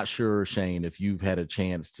not sure, Shane, if you've had a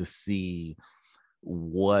chance to see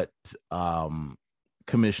what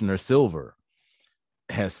Commissioner Silver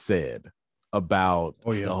has said about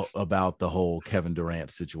about the whole Kevin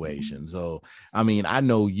Durant situation. So, I mean, I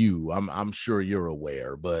know you. I'm sure you're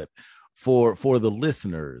aware, but for the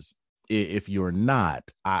listeners, if you're not,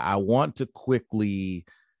 I want to quickly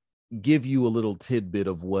give you a little tidbit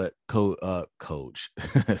of what coach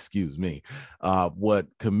excuse me, what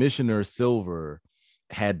Commissioner Silver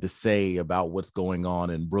had to say about what's going on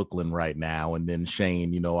in Brooklyn right now. And then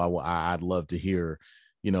Shane, I'd love to hear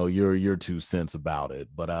your 2 cents about it.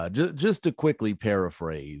 But just to quickly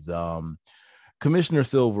paraphrase, Commissioner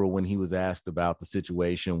Silver, when he was asked about the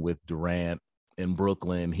situation with Durant in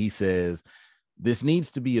Brooklyn, he says this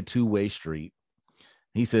needs to be a two-way street.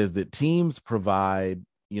 He says that teams provide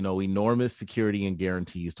enormous security and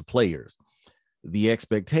guarantees to players. The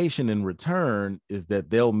expectation in return is that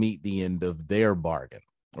they'll meet the end of their bargain,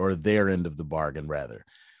 or their end of the bargain, rather.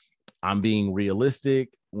 I'm being realistic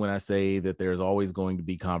when I say that there's always going to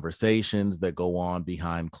be conversations that go on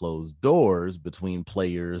behind closed doors between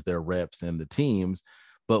players, their reps, and the teams,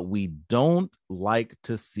 but we don't like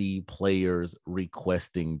to see players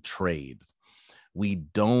requesting trades. We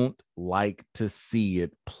don't like to see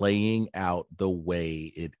it playing out the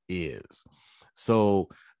way it is. So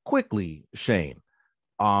quickly, Shane,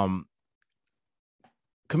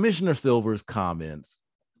 Commissioner Silver's comments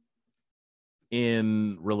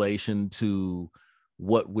in relation to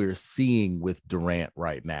what we're seeing with Durant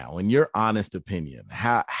right now, in your honest opinion,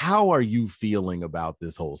 how are you feeling about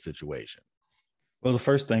this whole situation? Well, the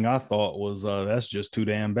first thing I thought was that's just too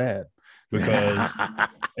damn bad, because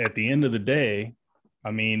at the end of the day, I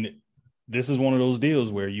mean, this is one of those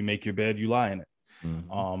deals where you make your bed, you lie in it.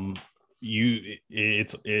 Mm-hmm.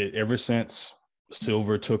 Ever since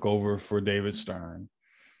Silver took over for David Stern,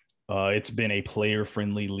 it's been a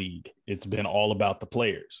player-friendly league. It's been all about the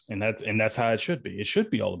players, and that's how it should be. It should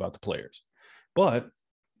be all about the players. But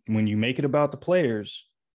when you make it about the players,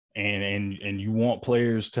 and you want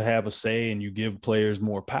players to have a say, and you give players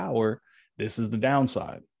more power, this is the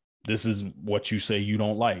downside. This is what you say you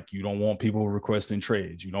don't like. You don't want people requesting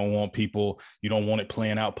trades. You don't want it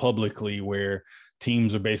playing out publicly where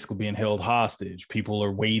teams are basically being held hostage. People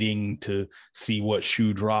are waiting to see what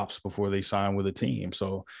shoe drops before they sign with a team.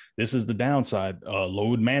 So this is the downside.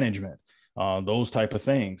 Load management, those type of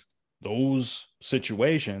things. Those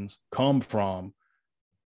situations come from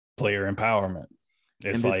player empowerment.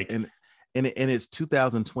 It's and it's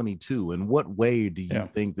 2022. In what way do you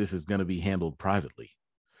think this is going to be handled privately?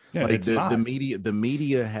 Yeah, like the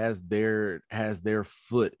media has their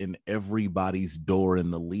foot in everybody's door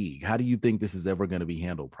in the league. How do you think this is ever going to be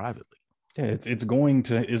handled privately? Yeah, it's going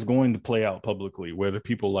to play out publicly, whether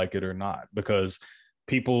people like it or not, because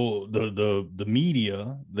people, the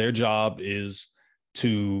media, their job is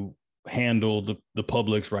to handle the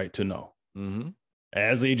public's right to know. Mm-hmm.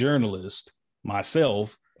 As a journalist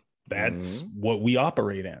myself, that's what we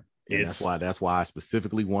operate in. And that's why I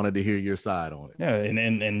specifically wanted to hear your side on it. Yeah,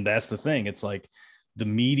 and that's the thing. It's like the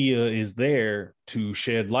media is there to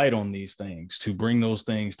shed light on these things, to bring those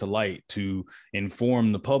things to light, to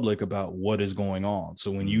inform the public about what is going on.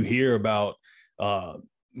 So when you hear about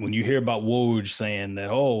Woj saying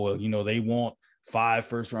that, they want 5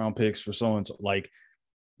 first-round picks for so and so, like,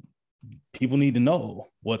 people need to know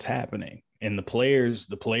what's happening. And the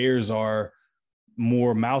players are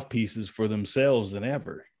more mouthpieces for themselves than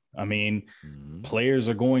ever. I mean, players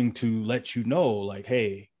are going to let you know, like,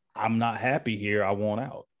 hey, I'm not happy here. I want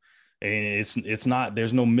out. And it's not,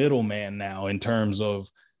 there's no middleman now in terms of,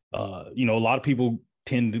 a lot of people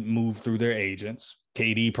tend to move through their agents.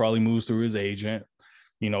 KD probably moves through his agent.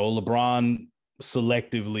 LeBron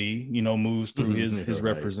selectively, moves through his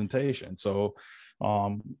representation. So,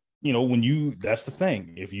 that's the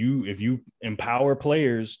thing. If you empower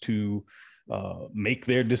players to make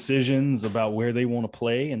their decisions about where they want to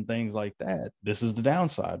play and things like that, this is the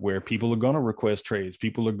downside, where people are going to request trades.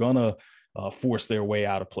 People are going to force their way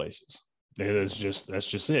out of places. That's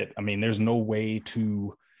just it. I mean, there's no way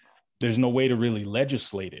to really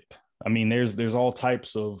legislate it. I mean, there's all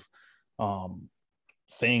types of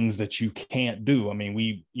things that you can't do. I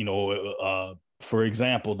mean, for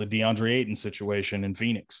example, the DeAndre Ayton situation in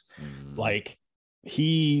Phoenix, like,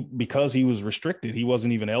 because he was restricted, he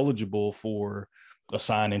wasn't even eligible for a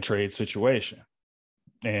sign and trade situation.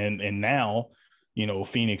 And now,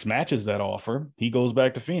 Phoenix matches that offer. He goes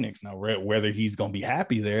back to Phoenix. Now, whether he's going to be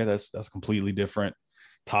happy there, that's a completely different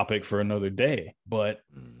topic for another day. But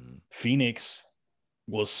Phoenix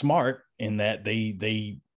was smart in that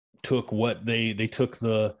they took they took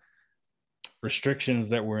the restrictions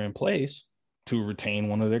that were in place to retain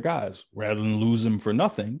one of their guys rather than lose him for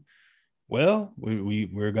nothing. Well,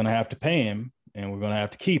 we're going to have to pay him, and we're going to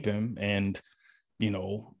have to keep him. And,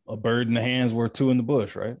 a bird in the hand's worth two in the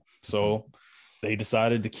bush, right? So they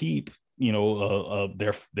decided to keep,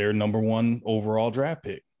 their number one overall draft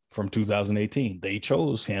pick from 2018. They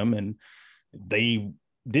chose him, and they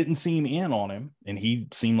didn't seem in on him, and he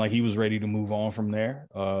seemed like he was ready to move on from there.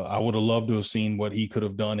 I would have loved to have seen what he could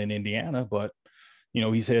have done in Indiana, but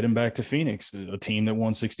he's heading back to Phoenix, a team that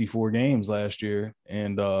won 64 games last year,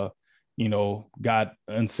 and got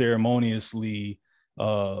unceremoniously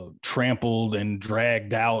trampled and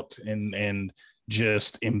dragged out and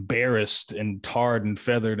just embarrassed and tarred and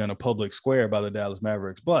feathered in a public square by the Dallas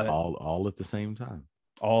Mavericks, but all at the same time.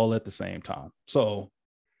 All at the same time. So,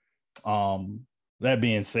 that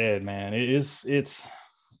being said, man, it's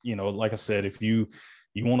like I said, if you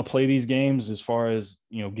want to play these games as far as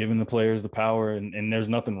giving the players the power, and there's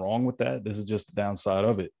nothing wrong with that. This is just the downside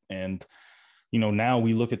of it. And now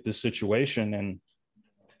we look at this situation, and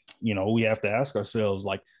we have to ask ourselves,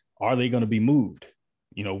 like, are they going to be moved?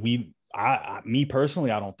 Me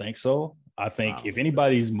personally, I don't think so. I think if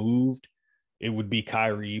anybody's moved, it would be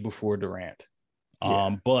Kyrie before Durant.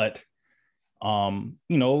 Yeah. But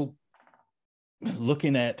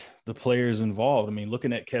looking at the players involved, I mean,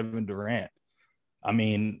 looking at Kevin Durant, I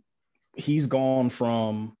mean, he's gone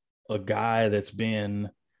from a guy that's been,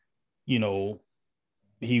 he's a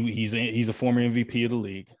former MVP of the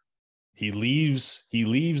league. He leaves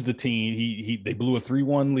the team. They blew a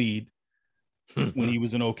 3-1 lead when he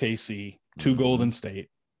was in OKC to Golden State.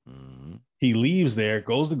 He leaves there,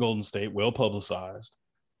 goes to Golden State, well publicized,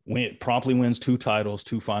 promptly wins 2 titles,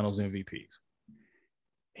 2 finals MVPs.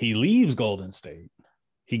 He leaves Golden State.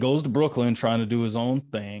 He goes to Brooklyn trying to do his own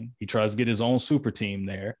thing. He tries to get his own super team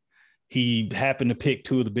there. He happened to pick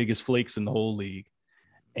 2 of the biggest flakes in the whole league.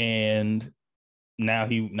 And now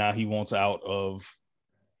he wants out of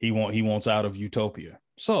utopia.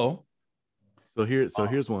 So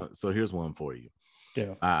here's one for you.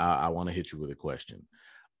 Yeah. I want to hit you with a question.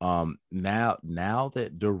 Now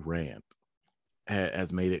that Durant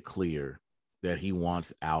has made it clear that he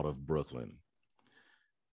wants out of Brooklyn,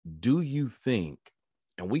 do you think,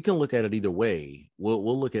 and we can look at it either way,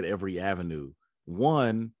 we'll look at every avenue.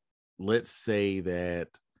 One, let's say that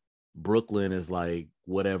Brooklyn is like,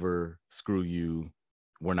 whatever, screw you,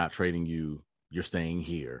 we're not trading you, you're staying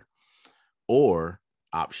here. Or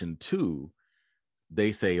option 2,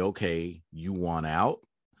 they say, okay, you want out,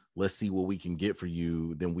 let's see what we can get for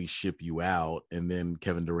you, then we ship you out, and then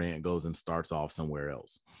Kevin Durant goes and starts off somewhere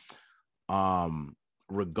else.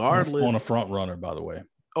 Regardless, on a front runner, by the way.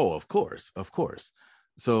 Oh, of course.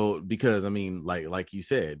 So, because I mean, like you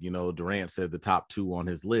said, Durant said the top 2 on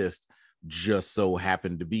his list just so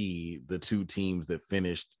happened to be the 2 teams that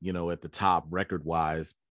finished, at the top record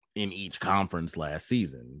wise in each conference last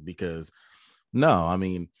season. Because no, I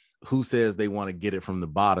mean, who says they want to get it from the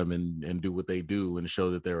bottom and do what they do and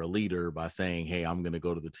show that they're a leader by saying, hey, I'm going to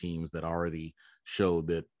go to the teams that already showed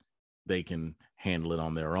that they can handle it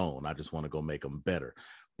on their own. I just want to go make them better.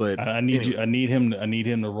 But I need him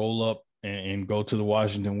to roll up and go to the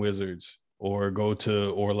Washington Wizards, or go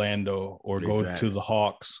to Orlando, or go to the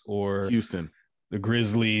Hawks, or Houston, the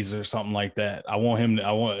Grizzlies, or something like that.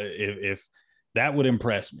 If that would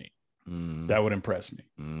impress me. That would impress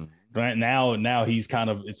me. Right now he's kind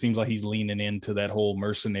of, it seems like he's leaning into that whole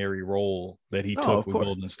mercenary role that he took with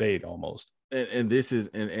Golden State almost. And this is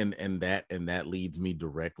and that leads me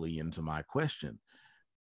directly into my question.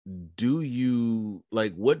 Do you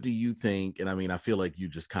what do you think? And I mean, I feel like you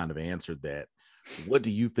just kind of answered that. What do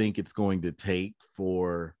you think it's going to take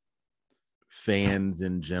for fans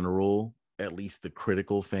in general, at least the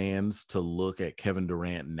critical fans, to look at Kevin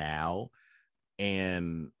Durant now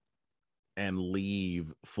and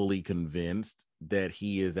leave fully convinced that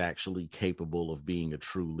he is actually capable of being a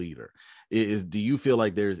true leader? Do you feel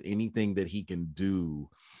like there's anything that he can do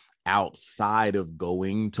outside of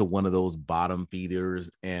going to one of those bottom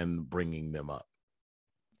feeders and bringing them up?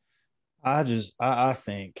 I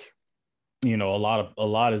think, a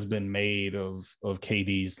lot has been made of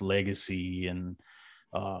KD's legacy and,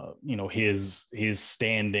 his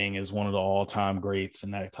standing as one of the all-time greats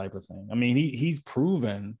and that type of thing. I mean, he's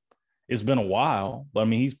proven, it's been a while, but I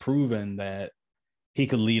mean, he's proven that he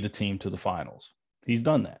could lead a team to the finals. He's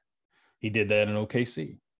done that. He did that in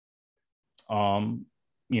OKC.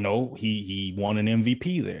 He won an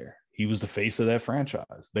MVP there. He was the face of that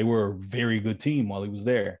franchise. They were a very good team while he was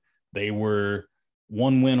there. They were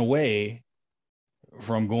 1 win away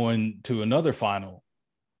from going to another final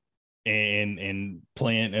and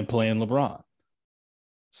playing LeBron.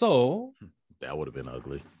 So that would have been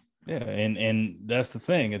ugly. Yeah, and that's the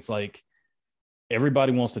thing. It's like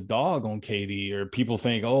everybody wants to dog on KD, or people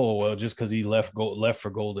think, oh, well, just because he left for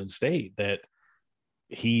Golden State, that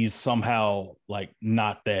he's somehow like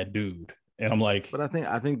not that dude. And I'm like, but I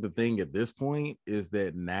think the thing at this point is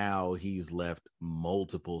that now he's left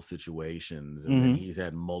multiple situations, and then he's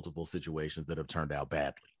had multiple situations that have turned out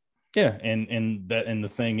badly. Yeah, and the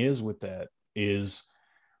thing is with that is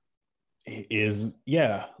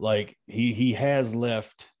yeah, like he has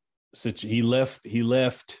left he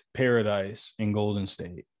left paradise in Golden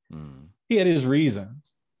State. He had his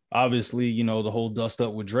reasons. Obviously, you know, the whole dust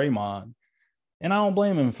up with Draymond. And I don't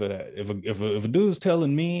blame him for that. If a dude's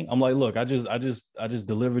telling me, I'm like, look, I just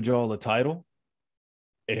delivered y'all a title,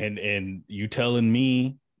 and you telling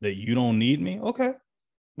me that you don't need me, okay,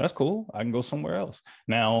 that's cool. I can go somewhere else.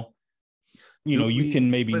 Now, you can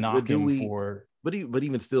maybe knock him for. But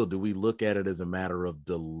even still, do we look at it as a matter of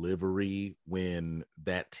delivery when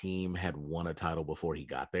that team had won a title before he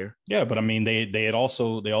got there? Yeah, but I mean, they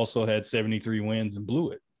also had 73 wins and blew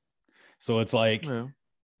it. So it's like,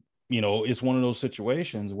 it's one of those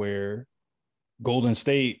situations where Golden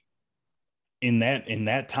State in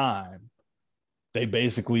that time, they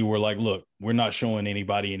basically were like, look, we're not showing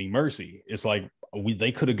anybody any mercy. It's like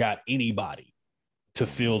they could have got anybody to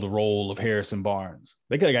fill the role of Harrison Barnes.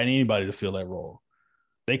 They could have got anybody to fill that role.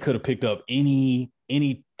 They could have picked up any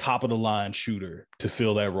top of the line shooter to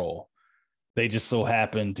fill that role. They just so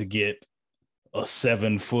happened to get a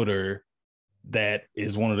 7-footer that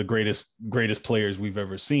is one of the greatest players we've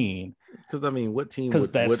ever seen. Because I mean, what team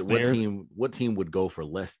would go for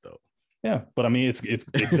less though? Yeah, but I mean, it's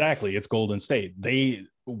exactly it's Golden State.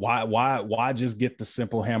 Why just get the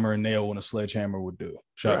simple hammer and nail when a sledgehammer would do?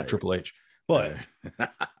 Shout out Triple H. But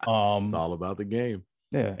it's all about the game.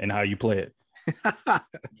 Yeah, and how you play it.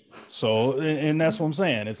 So, and that's what I'm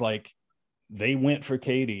saying. It's like they went for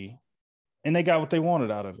KD and they got what they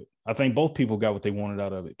wanted out of it. I think both people got what they wanted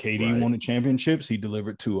out of it. KD wanted championships. He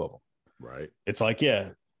delivered 2 of them. Right. It's like, yeah,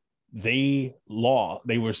 they lost.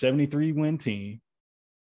 They were a 73-win team.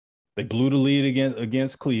 They blew the lead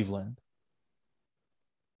against Cleveland.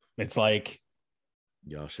 It's like,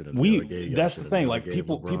 y'all should have. That's the thing. Like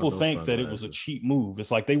people think that it was a cheap move.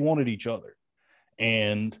 It's like they wanted each other,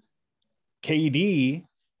 and KD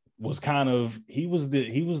was he was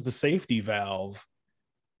the safety valve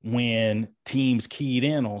when teams keyed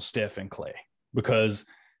in on Steph and Clay, because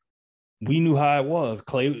we knew how it was.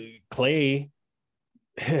 Clay,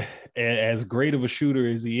 as great of a shooter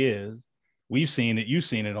as he is, we've seen it. You've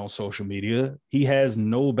seen it on social media. He has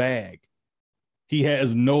no bag. He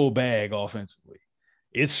has no bag offensively.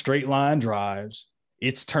 It's straight line drives.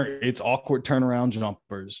 It's awkward turnaround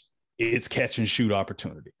jumpers. It's catch and shoot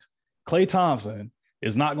opportunities. Klay Thompson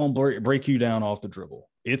is not going to break you down off the dribble.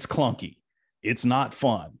 It's clunky. It's not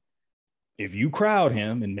fun. If you crowd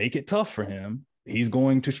him and make it tough for him, he's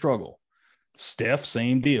going to struggle. Steph,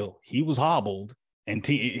 same deal. He was hobbled, and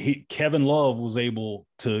Kevin Love was able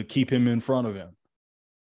to keep him in front of him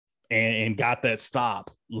and got that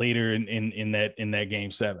stop later in that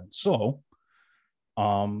game 7. So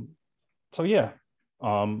yeah,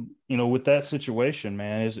 with that situation,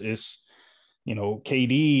 man, it's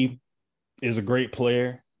KD is a great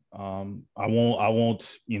player. I won't,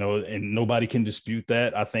 and nobody can dispute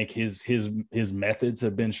that. I think his methods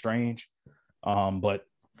have been strange. But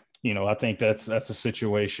I think that's a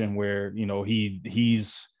situation where,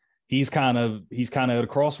 he's kind of at a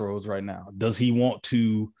crossroads right now. Does he want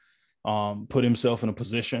to put himself in a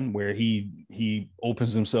position where he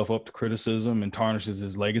opens himself up to criticism and tarnishes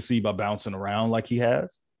his legacy by bouncing around like he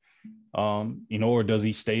has, or does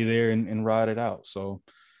he stay there and ride it out? So,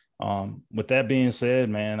 with that being said,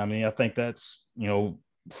 man, I mean, I think that's,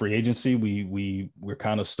 free agency. We're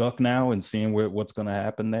kind of stuck now and seeing what's going to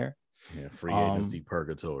happen there. Yeah. Free agency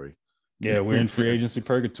purgatory. Yeah. We're in free agency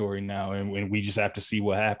purgatory now, and we just have to see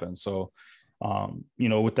what happens. So,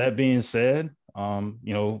 with that being said,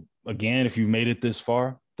 again, if you've made it this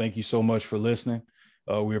far, thank you so much for listening.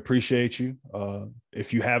 We appreciate you.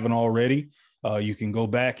 If you haven't already, you can go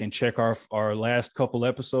back and check our last couple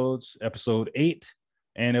episodes, episode 8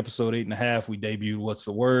 and episode 8.5. We debuted What's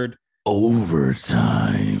the Word?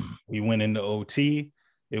 Overtime. We went into OT.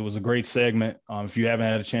 It was a great segment. If you haven't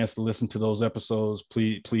had a chance to listen to those episodes,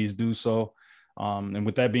 please do so. And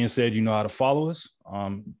with that being said, you know how to follow us.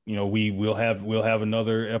 We'll have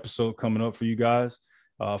another episode coming up for you guys.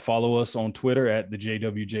 Follow us on Twitter at the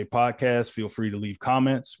JWJ Podcast. Feel free to leave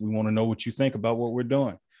comments. We want to know what you think about what we're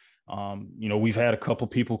doing. We've had a couple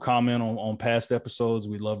people comment on past episodes.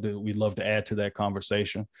 We'd love to add to that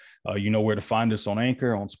conversation. You know where to find us on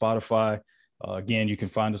Anchor, on Spotify. Again, you can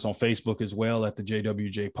find us on Facebook as well at the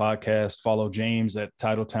JWJ Podcast. Follow James at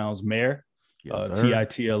Titletown's Mayor,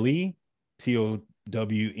 TITLE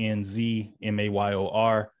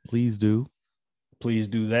TOWNZMAYOR. Please do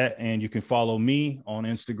that. And you can follow me on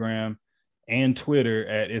Instagram and Twitter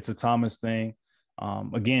at It's a Thomas Thing.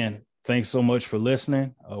 Again, thanks so much for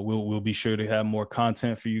listening. We'll be sure to have more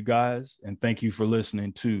content for you guys. And thank you for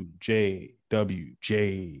listening to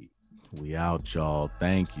JWJ. We out, y'all.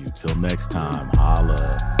 Thank you. Till next time.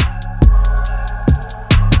 Holla.